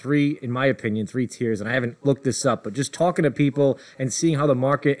 you've got in my opinion, three tiers, and I haven't looked this up, but just talking to people and seeing how the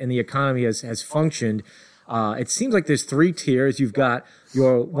market and the economy has functioned, it seems like there's three tiers. You've got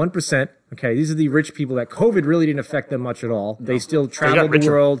your 1%. Okay, these are the rich people that COVID really didn't affect them much at all. They still travel the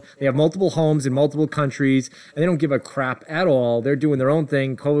world. They have multiple homes in multiple countries, and they don't give a crap at all. They're doing their own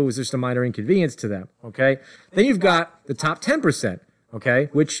thing. COVID was just a minor inconvenience to them, okay? Then you've got the top 10%, okay,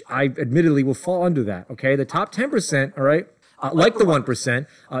 which I admittedly will fall under that, okay? The top 10%, all right, like the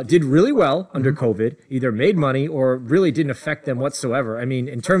 1%, did really well under COVID, either made money or really didn't affect them whatsoever. I mean,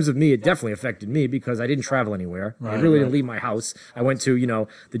 in terms of me, it definitely affected me because I didn't travel anywhere. I really didn't leave my house. I went to,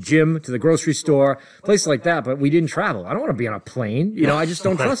 the gym, to the grocery store, places like that, but we didn't travel. I don't want to be on a plane. I just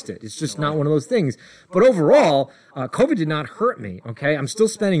don't trust it. It's just not one of those things. But overall, COVID did not hurt me, okay? I'm still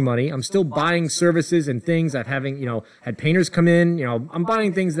spending money. I'm still buying services and things. I've had painters come in. I'm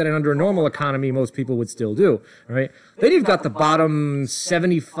buying things that under a normal economy, most people would still do, right? Then you've got the bottom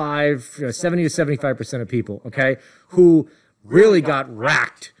 70 to 75% of people, okay, who really got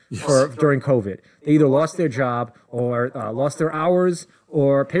racked during COVID. They either lost their job or lost their hours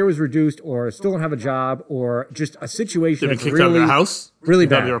or pay was reduced or still don't have a job or just a situation that's really, kicked out of their house, really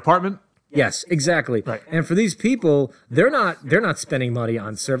bad. Out of their apartment. Yes, exactly. Right. And for these people, they're not spending money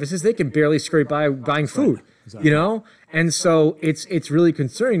on services. They can barely scrape by buying food, Exactly. And so it's really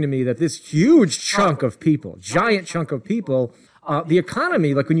concerning to me that this huge chunk of people, giant chunk of people, the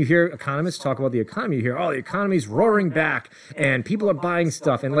economy, like when you hear economists talk about the economy, you hear, the economy's roaring back and people are buying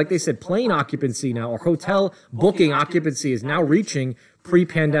stuff. And like they said, plane occupancy now or hotel booking occupancy is now reaching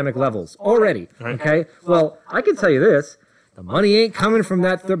pre-pandemic levels already. Right. Okay. Well, I can tell you this. The money ain't coming from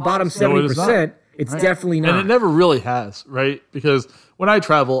the bottom 70%. It's definitely not. And it never really has, right? Because when I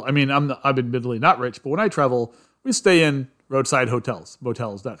travel, I'm admittedly not rich, but when I travel, we stay in roadside hotels,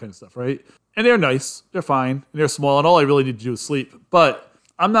 motels, that kind of stuff, right? And they're nice, they're fine, and they're small, and all I really need to do is sleep. But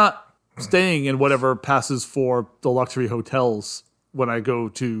I'm not staying in whatever passes for the luxury hotels when I go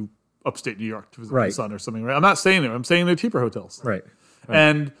to upstate New York to visit my son or something, right? I'm not staying there. I'm staying in the cheaper hotels. Right.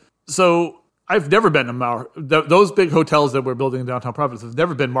 And so I've never been in those big hotels that we're building in downtown Providence have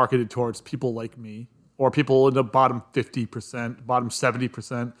never been marketed towards people like me or people in the bottom 50%, bottom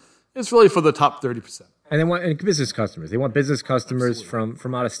 70%. It's really for the top 30%. And they want business customers. They want business customers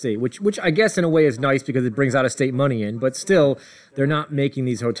from out of state, which I guess in a way is nice because it brings out of state money in. But still, they're not making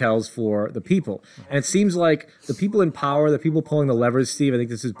these hotels for the people. And it seems like the people in power, the people pulling the levers, Steve, I think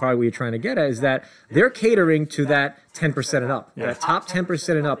this is probably what you're trying to get at, is that they're catering to that 10% and up, that top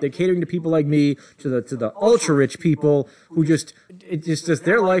 10% and up. They're catering to people like me, to the ultra rich people who just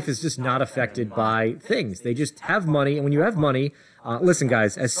their life is just not affected by things. They just have money, and when you have money. Listen,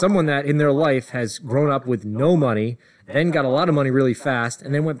 guys, as someone that in their life has grown up with no money, then got a lot of money really fast,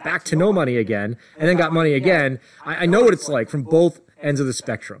 and then went back to no money again, and then got money again, I know what it's like from both ends of the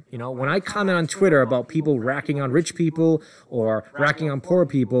spectrum. You know, when I comment on Twitter about people racking on rich people or racking on poor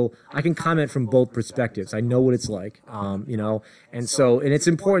people, I can comment from both perspectives. I know what it's like, you know, and it's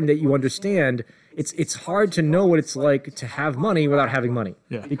important that you understand it's hard to know what it's like to have money without having money.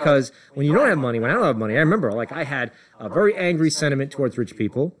 Yeah. Because when you don't have money, when I don't have money, I remember like I had a very angry sentiment towards rich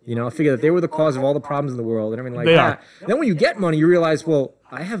people. You know, I figured that they were the cause of all the problems in the world and everything like that. Then when you get money, you realize, well,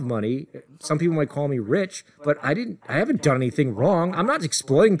 I have money. Some people might call me rich, but I haven't done anything wrong. I'm not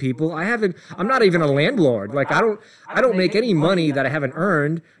exploiting people. I'm not even a landlord. Like I don't make any money that I haven't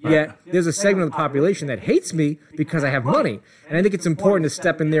earned, yet there's a segment of the population that hates me because I have money. And I think it's important to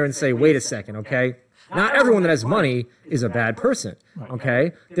step in there and say, wait a second, okay? Not everyone that has money is a bad person,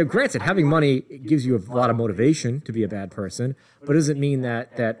 okay? Granted, having money gives you a lot of motivation to be a bad person, but it doesn't mean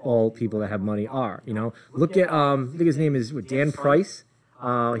that all people that have money are, you know? Look at, I think his name is Dan Price. He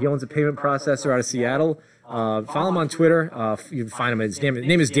owns a payment processor out of Seattle. Follow him on Twitter. You can find him. His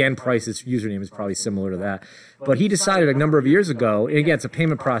name is Dan Price. His username is probably similar to that. But he decided a number of years ago, and again, it's a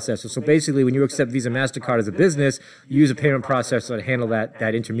payment processor. So basically, when you accept Visa, MasterCard as a business, you use a payment processor to handle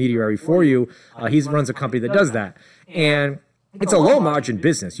that intermediary for you. He runs a company that does that. And it's a low margin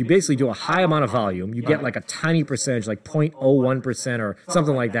business. You basically do a high amount of volume. You get like a tiny percentage, like 0.01% or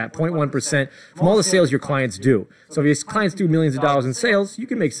something like that, 0.1% from all the sales your clients do. So if your clients do millions of dollars in sales, you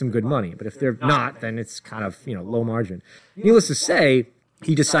can make some good money. But if they're not, then it's kind of, low margin. Needless to say,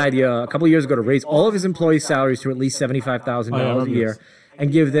 he decided a couple of years ago to raise all of his employees' salaries to at least $75,000 a year.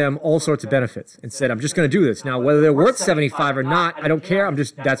 And give them all sorts of benefits and said, I'm just going to do this. Now, whether they're worth 75 or not, I don't care.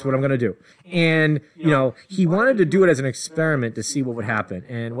 That's what I'm going to do. And, he wanted to do it as an experiment to see what would happen.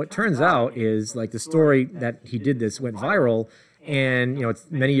 And what turns out is like the story that he did this went viral. And, it's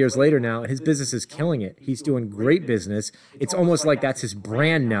many years later now, his business is killing it. He's doing great business. It's almost like that's his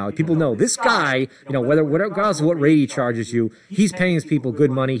brand now. People know this guy, regardless of what rate he charges you, he's paying his people good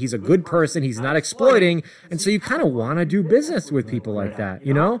money. He's a good person. He's not exploiting. And so you kind of want to do business with people like that,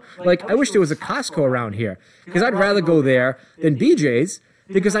 Like, I wish there was a Costco around here because I'd rather go there than BJ's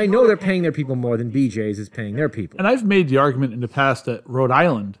because I know they're paying their people more than BJ's is paying their people. And I've made the argument in the past that Rhode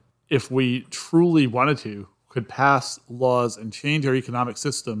Island, if we truly wanted to, could pass laws and change our economic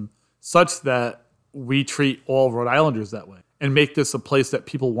system such that we treat all Rhode Islanders that way and make this a place that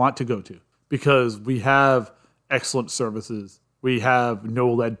people want to go to because we have excellent services. We have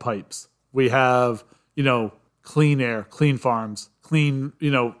no lead pipes. We have, clean air, clean farms, clean,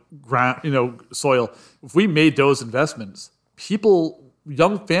 ground, soil. If we made those investments,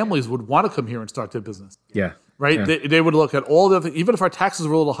 young families would want to come here and start their business. Yeah. Right? Yeah. They would look at all the other, even if our taxes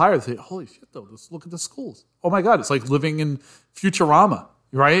were a little higher, they'd say, holy shit, though, let's look at the schools. Oh my God, it's like living in Futurama,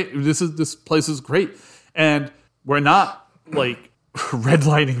 right? This place is great. And we're not like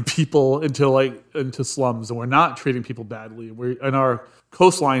redlining people into slums, and we're not treating people badly. And our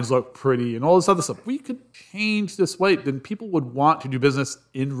coastlines look pretty and all this other stuff. We could change this way, then people would want to do business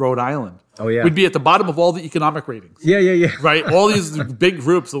in Rhode Island. Oh, yeah. We'd be at the bottom of all the economic ratings. Yeah. Right? All these big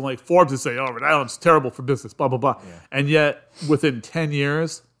groups and like Forbes would say, oh, Rhode Island's terrible for business, blah, blah, blah. Yeah. And yet, within 10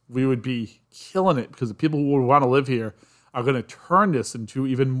 years, we would be killing it because the people who would want to live here are going to turn this into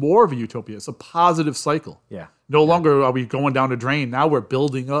even more of a utopia. It's a positive cycle. Yeah. No longer are we going down a drain. Now we're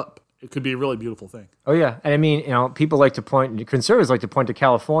building up. It could be a really beautiful thing. Oh, yeah. And I mean, people conservatives like to point to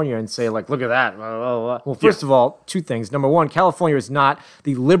California and say, like, look at that. Well, first of all, two things. Number one, California is not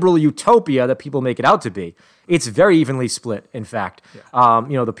the liberal utopia that people make it out to be. It's very evenly split, in fact.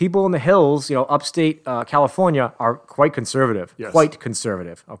 Yeah. The people in the hills, upstate California are quite conservative. Yes. Quite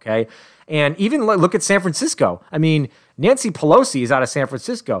conservative, okay? And even look at San Francisco. I mean, Nancy Pelosi is out of San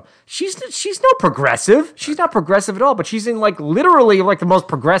Francisco. She's no progressive. She's not progressive at all, but she's in literally the most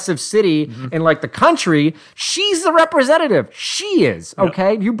progressive city in the country. She's the representative. She is,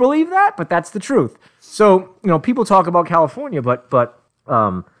 okay? Yep. You believe that? But that's the truth. So, people talk about California, but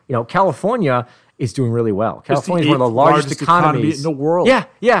California is doing really well. California is one of the largest economies in the world.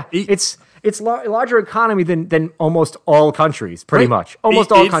 Yeah. It's larger economy than almost all countries, pretty much.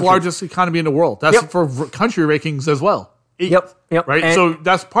 Almost all countries. Eighth largest economy in the world. That's for country rankings as well. Yep. Right? And so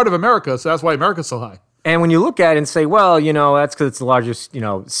that's part of America, so that's why America's so high. And when you look at it and say, well, that's because it's the largest,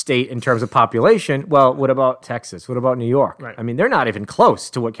 state in terms of population. Well, what about Texas? What about New York? Right. I mean, they're not even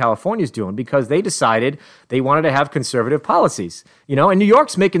close to what California's doing because they decided they wanted to have conservative policies, and New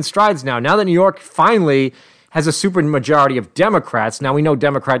York's making strides now. Now that New York finally has a super majority of Democrats. Now, we know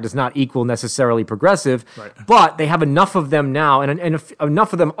Democrat does not equal necessarily progressive, right. But they have enough of them now, and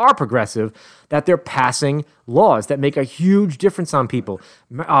enough of them are progressive, that they're passing laws that make a huge difference on people.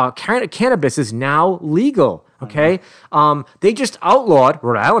 Cannabis is now legal, okay? They just outlawed,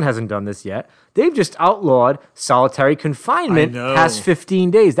 Rhode Island hasn't done this yet, they've just outlawed solitary confinement past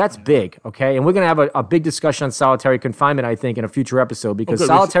 15 days. That's big, okay? And we're going to have a big discussion on solitary confinement, I think, in a future episode, because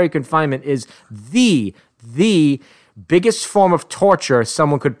solitary confinement is the biggest form of torture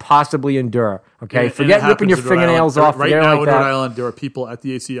someone could possibly endure. Okay, forget ripping your fingernails off. Right now in Rhode Island, there are people at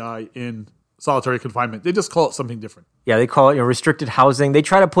the ACI in solitary confinement. They just call it something different. Yeah, they call it restricted housing. They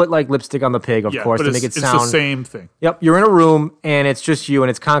try to put like lipstick on the pig, of course, to make it sound. It's the same thing. Yep, you're in a room and it's just you and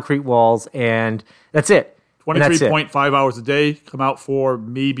it's concrete walls and that's it. 23.5 hours a day. Come out for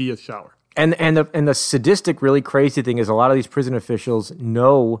maybe a shower. And the sadistic, really crazy thing is a lot of these prison officials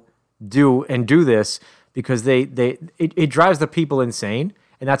do this. Because it drives the people insane,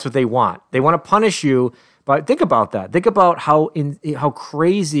 and that's what they want. They want to punish you, but think about that. Think about how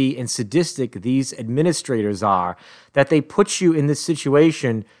crazy and sadistic these administrators are, that they put you in this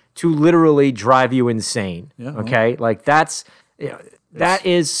situation to literally drive you insane. Yeah, okay, like that's that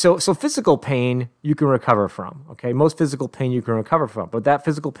is so physical pain you can recover from. Okay, most physical pain you can recover from, but that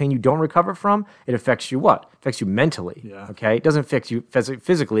physical pain you don't recover from, it affects you what? It affects you mentally. Yeah. Okay, it doesn't affect you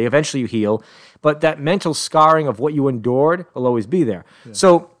physically. Eventually you heal, but that mental scarring of what you endured will always be there. Yeah.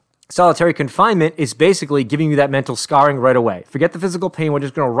 So solitary confinement is basically giving you that mental scarring right away. Forget the physical pain. We're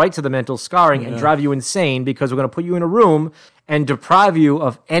just going to right to the mental scarring and drive you insane because we're going to put you in a room and deprive you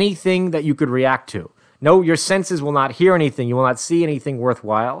of anything that you could react to. No, your senses will not hear anything. You will not see anything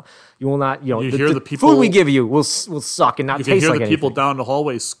worthwhile. You will not, hear the people, food we give you will suck and not taste like anything. You can hear the people down the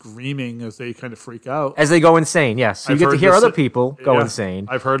hallway screaming as they kind of freak out. As they go insane, yes. So you get to hear other people go insane.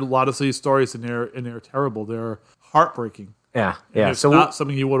 I've heard a lot of these stories and they're terrible. They're heartbreaking. Yeah. It's not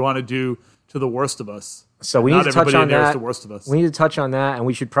something you would want to do to the worst of us. So we need to touch on that. The worst of us. We need to touch on that, and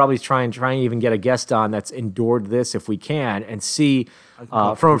we should probably try and even get a guest on that's endured this if we can, and see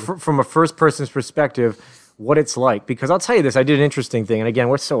from a first person's perspective what it's like. Because I'll tell you this, I did an interesting thing, and again,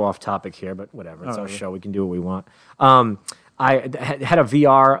 we're so off topic here, but whatever, it's our show, we can do what we want. I had a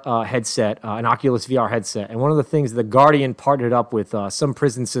VR headset, an Oculus VR headset, and one of the things, The Guardian partnered up with some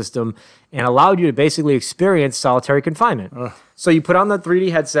prison system and allowed you to basically experience solitary confinement. So you put on the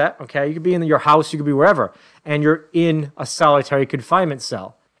 3D headset, okay, you could be in your house, you could be wherever, and you're in a solitary confinement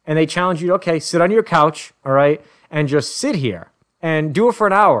cell. And they challenge you to, okay, sit on your couch, all right, and just sit here and do it for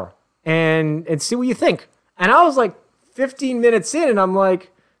an hour and see what you think. And I was like 15 minutes in, and I'm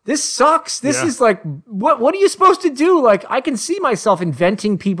like, this sucks. This is like, what are you supposed to do? Like, I can see myself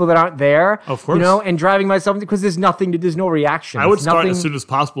inventing people that aren't there, of course, and driving myself, because there's no reaction. I would start as soon as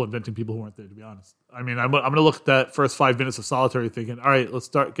possible inventing people who aren't there, to be honest. I mean, I'm going to look at that first 5 minutes of solitary thinking, all right, let's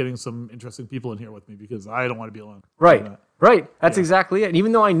start getting some interesting people in here with me because I don't want to be alone. Right. That's exactly it. And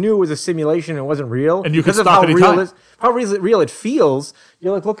even though I knew it was a simulation and it wasn't real, and you could stop any time. How real it feels,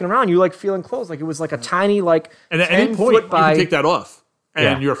 you're like looking around, you're like feeling close, like it was like a tiny, like, and at any point you can take that off.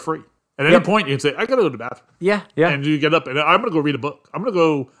 And you're free. At any point, you can say, I got to go to the bathroom. Yeah. And you get up, and I'm going to go read a book. I'm going to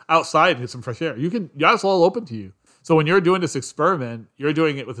go outside and get some fresh air. That's all open to you. So when you're doing this experiment, you're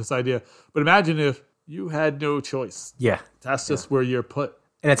doing it with this idea. But imagine if you had no choice. Yeah. That's just where you're put.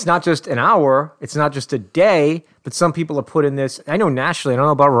 And it's not just an hour, it's not just a day, but some people have put in this. I know nationally, I don't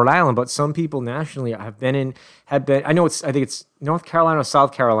know about Rhode Island, but some people nationally have been, I think it's North Carolina or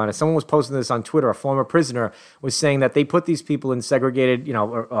South Carolina. Someone was posting this on Twitter. A former prisoner was saying that they put these people in segregated,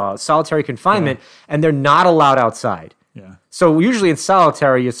 solitary confinement, and they're not allowed outside. Yeah. So usually in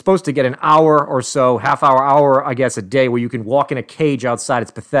solitary, you're supposed to get an hour or so, hour, I guess, a day where you can walk in a cage outside. It's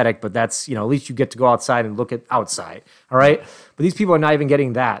pathetic, but that's, at least you get to go outside and look at outside. All right. But these people are not even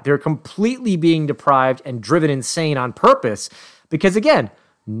getting that. They're completely being deprived and driven insane on purpose because, again,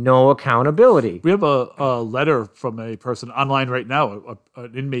 no accountability. We have a letter from a person online right now,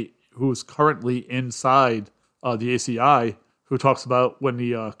 an inmate who is currently inside the ACI, who talks about when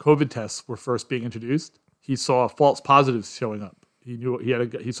the COVID tests were first being introduced. He saw false positives showing up. He knew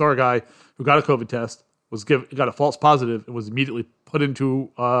he saw a guy who got a COVID test, got a false positive, and was immediately put into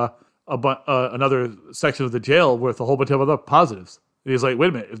another section of the jail with a whole bunch of other positives. And he's like, wait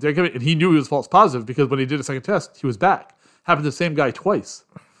a minute, if they're giving, and he knew he was false positive because when he did a second test, he was back. Happened to the same guy twice.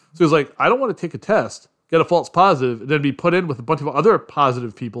 So he's like, I don't want to take a test, get a false positive, and then be put in with a bunch of other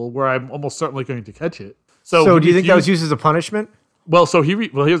positive people where I'm almost certainly going to catch it. So do you think that was used as a punishment? Well,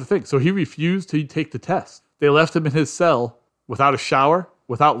 here's the thing. So he refused to take the test. They left him in his cell without a shower,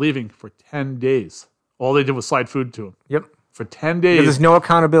 without leaving for 10 days. All they did was slide food to him. Yep. For 10 days. Because there's no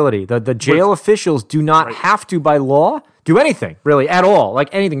accountability. The jail officials do not have to, by law, do anything, really, at all. Like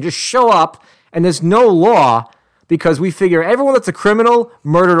anything. Just show up, and there's no law because we figure everyone that's a criminal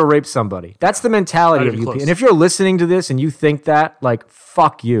murdered or raped somebody. That's the mentality of UP. And if you're listening to this and you think that, like,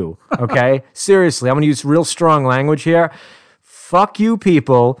 fuck you, okay? Seriously, I'm going to use real strong language here. Fuck you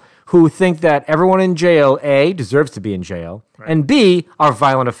people who think that everyone in jail, A, deserves to be in jail, and B, are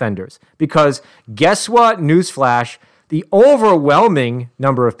violent offenders. Because guess what? Newsflash. The overwhelming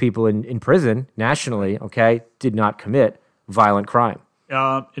number of people in prison nationally, okay, did not commit violent crime.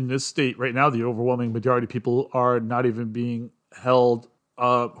 In this state right now, the overwhelming majority of people are not even being held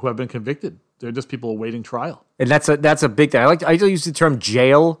who have been convicted. They're just people awaiting trial. And that's a big thing. I use the term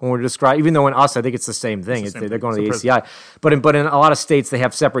jail when we're describing, even though in us, I think it's the same thing. They're going to the ACI. But in a lot of states, they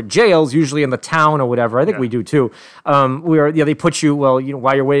have separate jails, usually in the town or whatever. I think we do too. They put you, while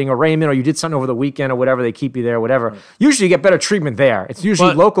you're waiting arraignment or you did something over the weekend or whatever, they keep you there, whatever. Right. Usually you get better treatment there. It's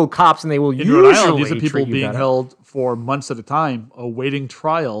usually local cops, and they will usually Rhode Island, these are people being held for months at a time, awaiting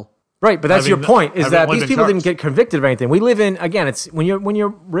trial. Right, but that's your point, is that these people didn't get convicted of anything. We live in, again, it's when you're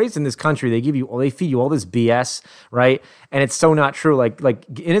raised in this country, they feed you all this BS, right? And it's so not true. Like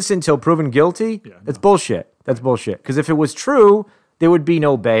innocent until proven guilty, that's bullshit. That's bullshit. Because if it was true, there would be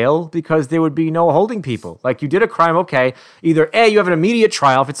no bail because there would be no holding people. Like you did a crime, okay, either A, you have an immediate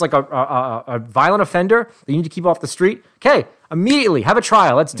trial. If it's like a violent offender that you need to keep off the street, okay, immediately have a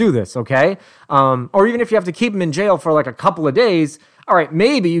trial. Let's do this, okay? Or even if you have to keep them in jail for like a couple of days, all right,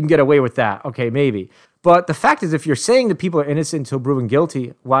 maybe you can get away with that. Okay, maybe. But the fact is, if you're saying that people are innocent until proven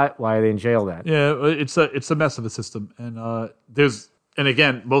guilty, why are they in jail then? Yeah, it's a mess of a system. And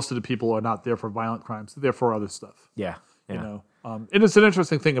again, most of the people are not there for violent crimes. They're there for other stuff. Yeah. You know, and it's an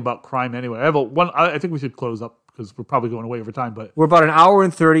interesting thing about crime anyway. I think we should close up because we're probably going way over time. But we're about an hour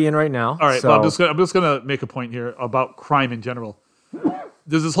and 30 in right now. All right, so. But I'm just gonna make a point here about crime in general.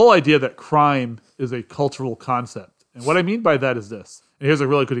 There's this whole idea that crime is a cultural concept. And what I mean by that is this. And here's a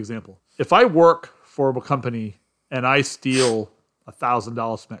really good example. If I work for a company and I steal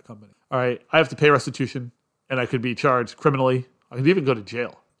 $1,000 from that company, all right, I have to pay restitution and I could be charged criminally. I could even go to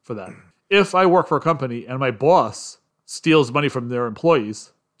jail for that. If I work for a company and my boss steals money from their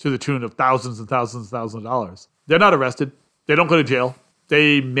employees to the tune of thousands and thousands and thousands of dollars, they're not arrested. They don't go to jail.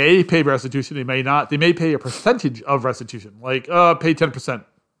 They may pay restitution. They may not. They may pay a percentage of restitution, like pay 10%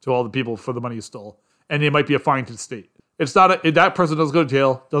 to all the people for the money you stole. And it might be a fine to the state. It's not that person doesn't go to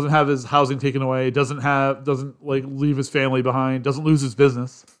jail, doesn't have his housing taken away, doesn't leave his family behind, doesn't lose his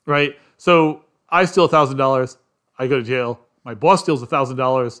business, right? So I steal $1,000, I go to jail. My boss steals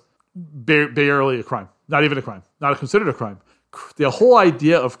 $1,000, barely a crime, not even a crime, not considered a crime. The whole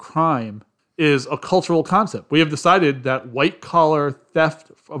idea of crime is a cultural concept. We have decided that white collar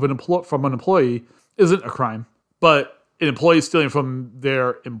theft from an employee isn't a crime, but an employee stealing from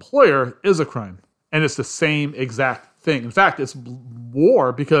their employer is a crime. And it's the same exact thing. In fact, it's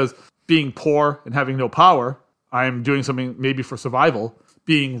war because being poor and having no power, I'm doing something maybe for survival.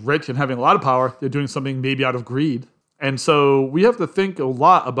 Being rich and having a lot of power, they're doing something maybe out of greed. And so we have to think a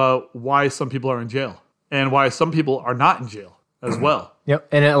lot about why some people are in jail and why some people are not in jail as well. Yep.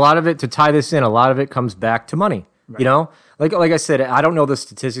 And a lot of it, to tie this in, a lot of it comes back to money. Right. You know, like I said, I don't know the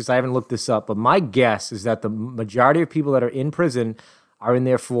statistics. I haven't looked this up, but my guess is that the majority of people that are in prison are in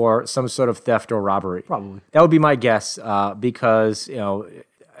there for some sort of theft or robbery. Probably. That would be my guess, because, you know,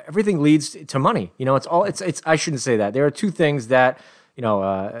 everything leads to money. You know, it's I shouldn't say that. There are two things that, you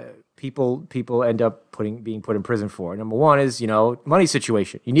know, people end up being put in prison for. Number one is, you know, money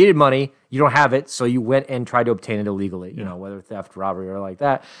situation. You needed money, you don't have it, so you went and tried to obtain it illegally, you know, whether theft, robbery, or like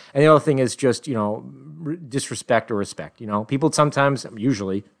that. And the other thing is just, you know, disrespect or respect. You know, people sometimes,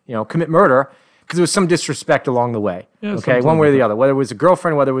 usually, you know, commit murder because there was some disrespect along the way, okay, one way or the other. Whether it was a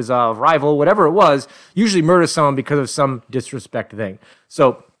girlfriend, whether it was a rival, whatever it was, usually murder someone because of some disrespect thing.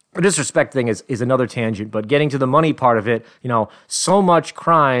 So the disrespect thing is another tangent, but getting to the money part of it, you know, so much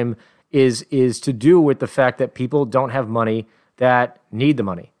crime is to do with the fact that people don't have money that need the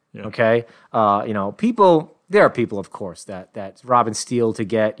money, okay? You know, there are people, of course, that rob and steal to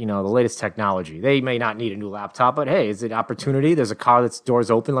get, you know, the latest technology. They may not need a new laptop, but hey, is it opportunity? There's a car that's doors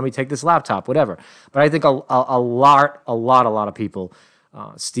open. Let me take this laptop, whatever. But I think a lot of people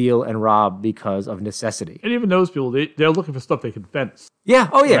steal and rob because of necessity. And even those people, they're looking for stuff they can fence. Yeah.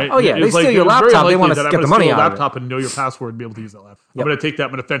 Oh yeah. Right? Oh yeah. They It's steal like, your it's very laptop. They likely want to that get I'm the gonna money steal a out of it. laptop and know your password and be able to use that laptop. I'm going to take that. I'm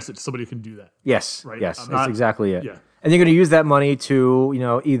going to fence it to somebody who can do that. Yes. Right? Yes. I'm That's not- exactly it. Yeah. And you're going to use that money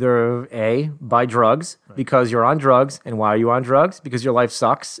to, either A, buy drugs because you're on drugs. And why are you on drugs? Because your life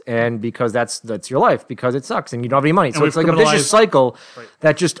sucks. And because that's your life, because it sucks and you don't have any money. So we've it's like a vicious cycle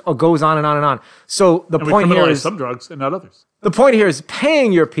that just goes on and on and on. So the And we point here criminalize is some drugs and not others. the point here is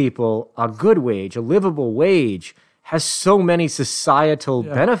paying your people a good wage, a livable wage, has so many societal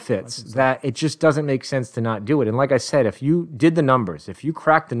benefits that it just doesn't make sense to not do it. And like I said, if you did the numbers, if you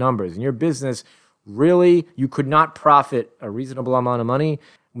cracked the numbers and your business really, you could not profit a reasonable amount of money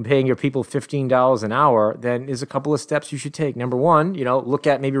when paying your people $15 an hour, then there's a couple of steps you should take. Number one, look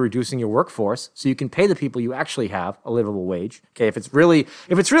at maybe reducing your workforce so you can pay the people you actually have a livable wage. Okay, if it's really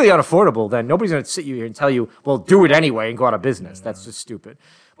unaffordable, then nobody's going to sit you here and tell you, well, do it anyway and go out of business. That's just stupid.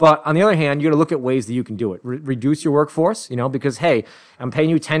 But on the other hand, you got to look at ways that you can do it. Reduce your workforce, because, hey, I'm paying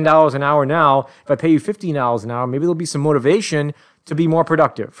you $10 an hour now. If I pay you $15 an hour, maybe there'll be some motivation to be more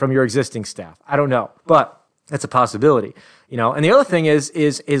productive from your existing staff. I don't know, but that's a possibility. And the other thing is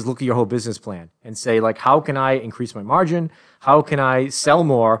look at your whole business plan and say, like, how can I increase my margin? How can I sell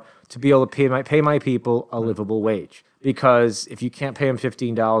more to be able to pay my people a livable wage? Because if you can't pay them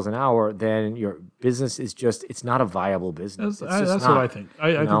 $15 an hour, then your business is it's not a viable business. That's what I think.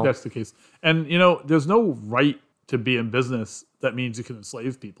 I think that's the case. And, there's no right to be in business that means you can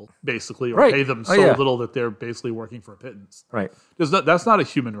enslave people, basically, or pay them so little that they're basically working for a pittance. Right. That's not a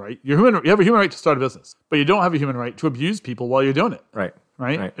human right. You have a human right to start a business, but you don't have a human right to abuse people while you're doing it.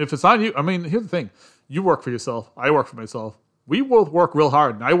 Right? If it's on you, here's the thing. You work for yourself. I work for myself. We both work real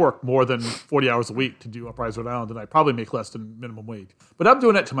hard, and I work more than 40 hours a week to do Uprise Rhode Island, and I probably make less than minimum wage. But I'm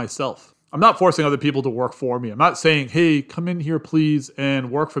doing it to myself. I'm not forcing other people to work for me. I'm not saying, hey, come in here, please,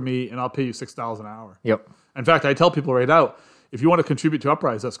 and work for me, and I'll pay you $6 an hour. Yep. In fact, I tell people right out, if you want to contribute to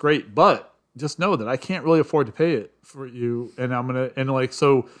Uprise, that's great, but just know that I can't really afford to pay it for you, and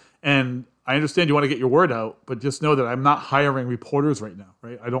and I understand you want to get your word out, but just know that I'm not hiring reporters right now,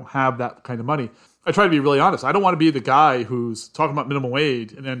 right? I don't have that kind of money. I try to be really honest. I don't want to be the guy who's talking about minimum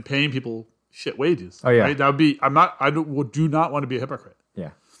wage and then paying people shit wages. Oh yeah, right? That would be. I do not want to be a hypocrite.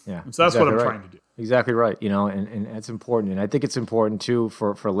 Yeah. And so that's what I'm trying to do. Exactly right. And it's important. And I think it's important too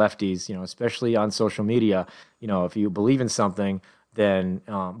for lefties, especially on social media. If you believe in something, then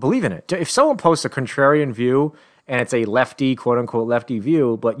believe in it. If someone posts a contrarian view and it's a lefty, quote unquote, lefty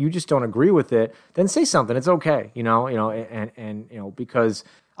view, but you just don't agree with it, then say something. It's okay. Because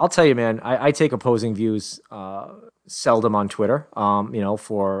I'll tell you, man, I take opposing views seldom on Twitter,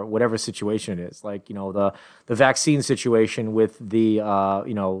 for whatever situation it is. Like, the vaccine situation with the,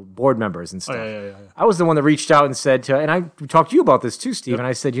 board members and stuff. Yeah. I was the one that reached out and said and I talked to you about this too, Steve, and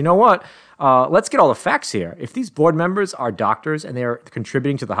I said, you know what? Let's get all the facts here. If these board members are doctors and they're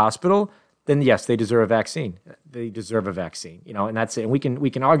contributing to the hospital, then yes, they deserve a vaccine. They deserve a vaccine, and that's it. And we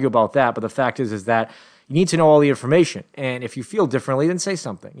can argue about that, but the fact is that you need to know all the information. And if you feel differently, then say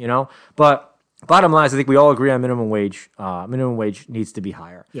something, But bottom line is, I think we all agree on minimum wage. Minimum wage needs to be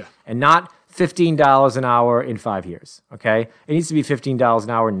higher. Yeah. And not $15 an hour in 5 years, okay? It needs to be $15 an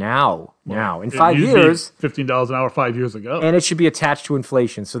hour now. In 5 years. $15 an hour 5 years ago. And it should be attached to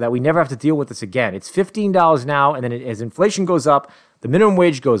inflation so that we never have to deal with this again. It's $15 now, and then as inflation goes up, the minimum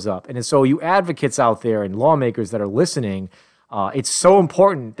wage goes up. And so you advocates out there and lawmakers that are listening, it's so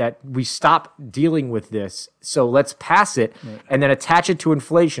important that we stop dealing with this. So let's pass it and then attach it to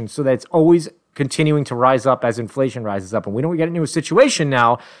inflation so that it's always continuing to rise up as inflation rises up. And we don't get into a situation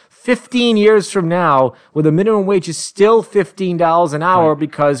now, 15 years from now, where the minimum wage is still $15 an hour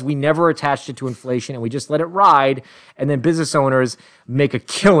because we never attached it to inflation and we just let it ride. And then business owners make a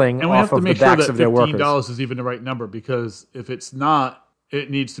killing off of the backs of their workers. $15 is even the right number, because if it's not, it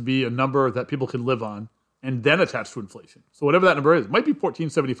needs to be a number that people can live on and then attached to inflation. So whatever that number is, it might be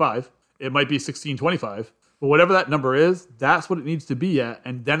 $14.75, it might be $16.25, but whatever that number is, that's what it needs to be at,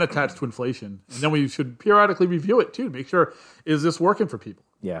 and then attached to inflation. And then we should periodically review it too to make sure, is this working for people?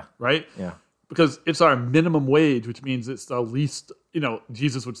 Yeah. Right? Yeah. Because it's our minimum wage, which means it's the least,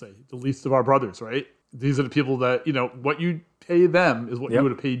 Jesus would say, the least of our brothers, right? These are the people that, what you pay them is what you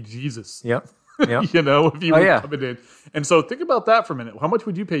would have paid Jesus. Yep. If you were coming in. And so think about that for a minute. How much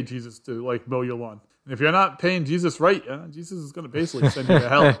would you pay Jesus to mow your lawn? And if you're not paying Jesus right, Jesus is going to basically send you to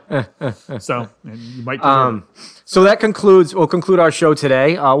hell. So, and you might. So we'll conclude our show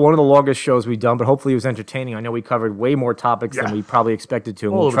today. One of the longest shows we've done, but hopefully it was entertaining. I know we covered way more topics than we probably expected to.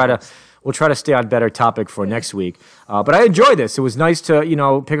 And we'll try to stay on better topic for next week. But I enjoyed this. It was nice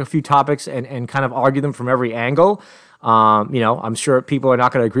to pick a few topics and kind of argue them from every angle. I'm sure people are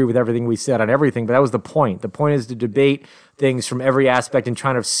not going to agree with everything we said on everything, but that was the point. The point is to debate things from every aspect and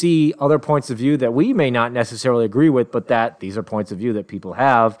trying to see other points of view that we may not necessarily agree with, but that these are points of view that people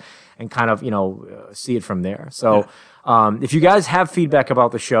have, and kind of, see it from there. So if you guys have feedback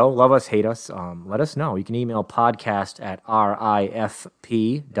about the show, love us, hate us, let us know. You can email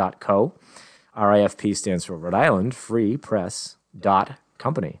podcast@rifp.co. RIFP stands for Rhode Island Free Press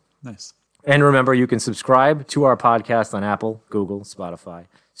Company. Nice. And remember, you can subscribe to our podcast on Apple, Google, Spotify,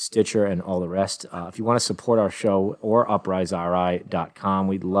 Stitcher, and all the rest. If you want to support our show, or upriseri.com,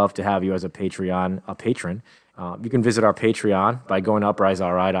 we'd love to have you as a patron. You can visit our Patreon by going to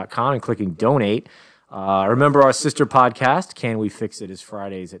upriseri.com and clicking donate. Remember our sister podcast, Can We Fix It, is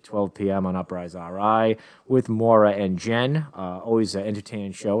Fridays at 12 p.m. on Uprise RI with Maura and Jen. Always an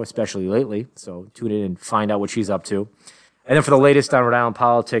entertaining show, especially lately. So tune in and find out what she's up to. And then for the latest on Rhode Island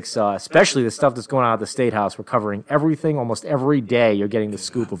politics, especially the stuff that's going on at the State House, we're covering everything almost every day. You're getting the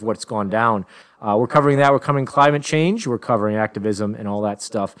scoop of what's gone down. We're covering that. We're covering climate change. We're covering activism and all that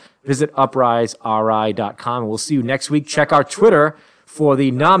stuff. Visit upriseri.com, and we'll see you next week. Check our Twitter for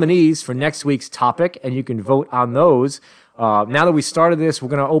the nominees for next week's topic, and you can vote on those. Now that we started this, we're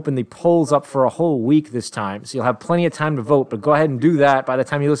going to open the polls up for a whole week this time, so you'll have plenty of time to vote, but go ahead and do that. By the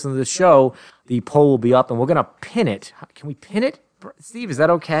time you listen to the show, the poll will be up, and we're going to pin it. Can we pin it? Steve, is that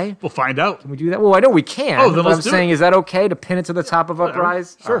okay? We'll find out. Can we do that? Well, I know we can, then but I'm saying, is that okay to pin it to the top of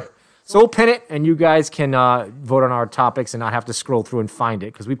Uprise? Sure. Right. So we'll pin it, and you guys can vote on our topics and not have to scroll through and find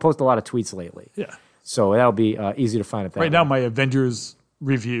it, because we post a lot of tweets lately. Yeah. So that'll be easy to find it that Right way. now, my Avengers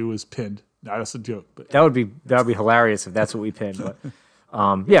review is pinned. No, that's a joke. But That would be hilarious if that's what we pinned. But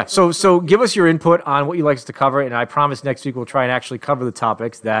so give us your input on what you'd like us to cover, and I promise next week we'll try and actually cover the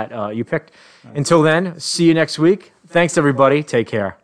topics that you picked. Until then, see you next week. Thanks, everybody. Take care.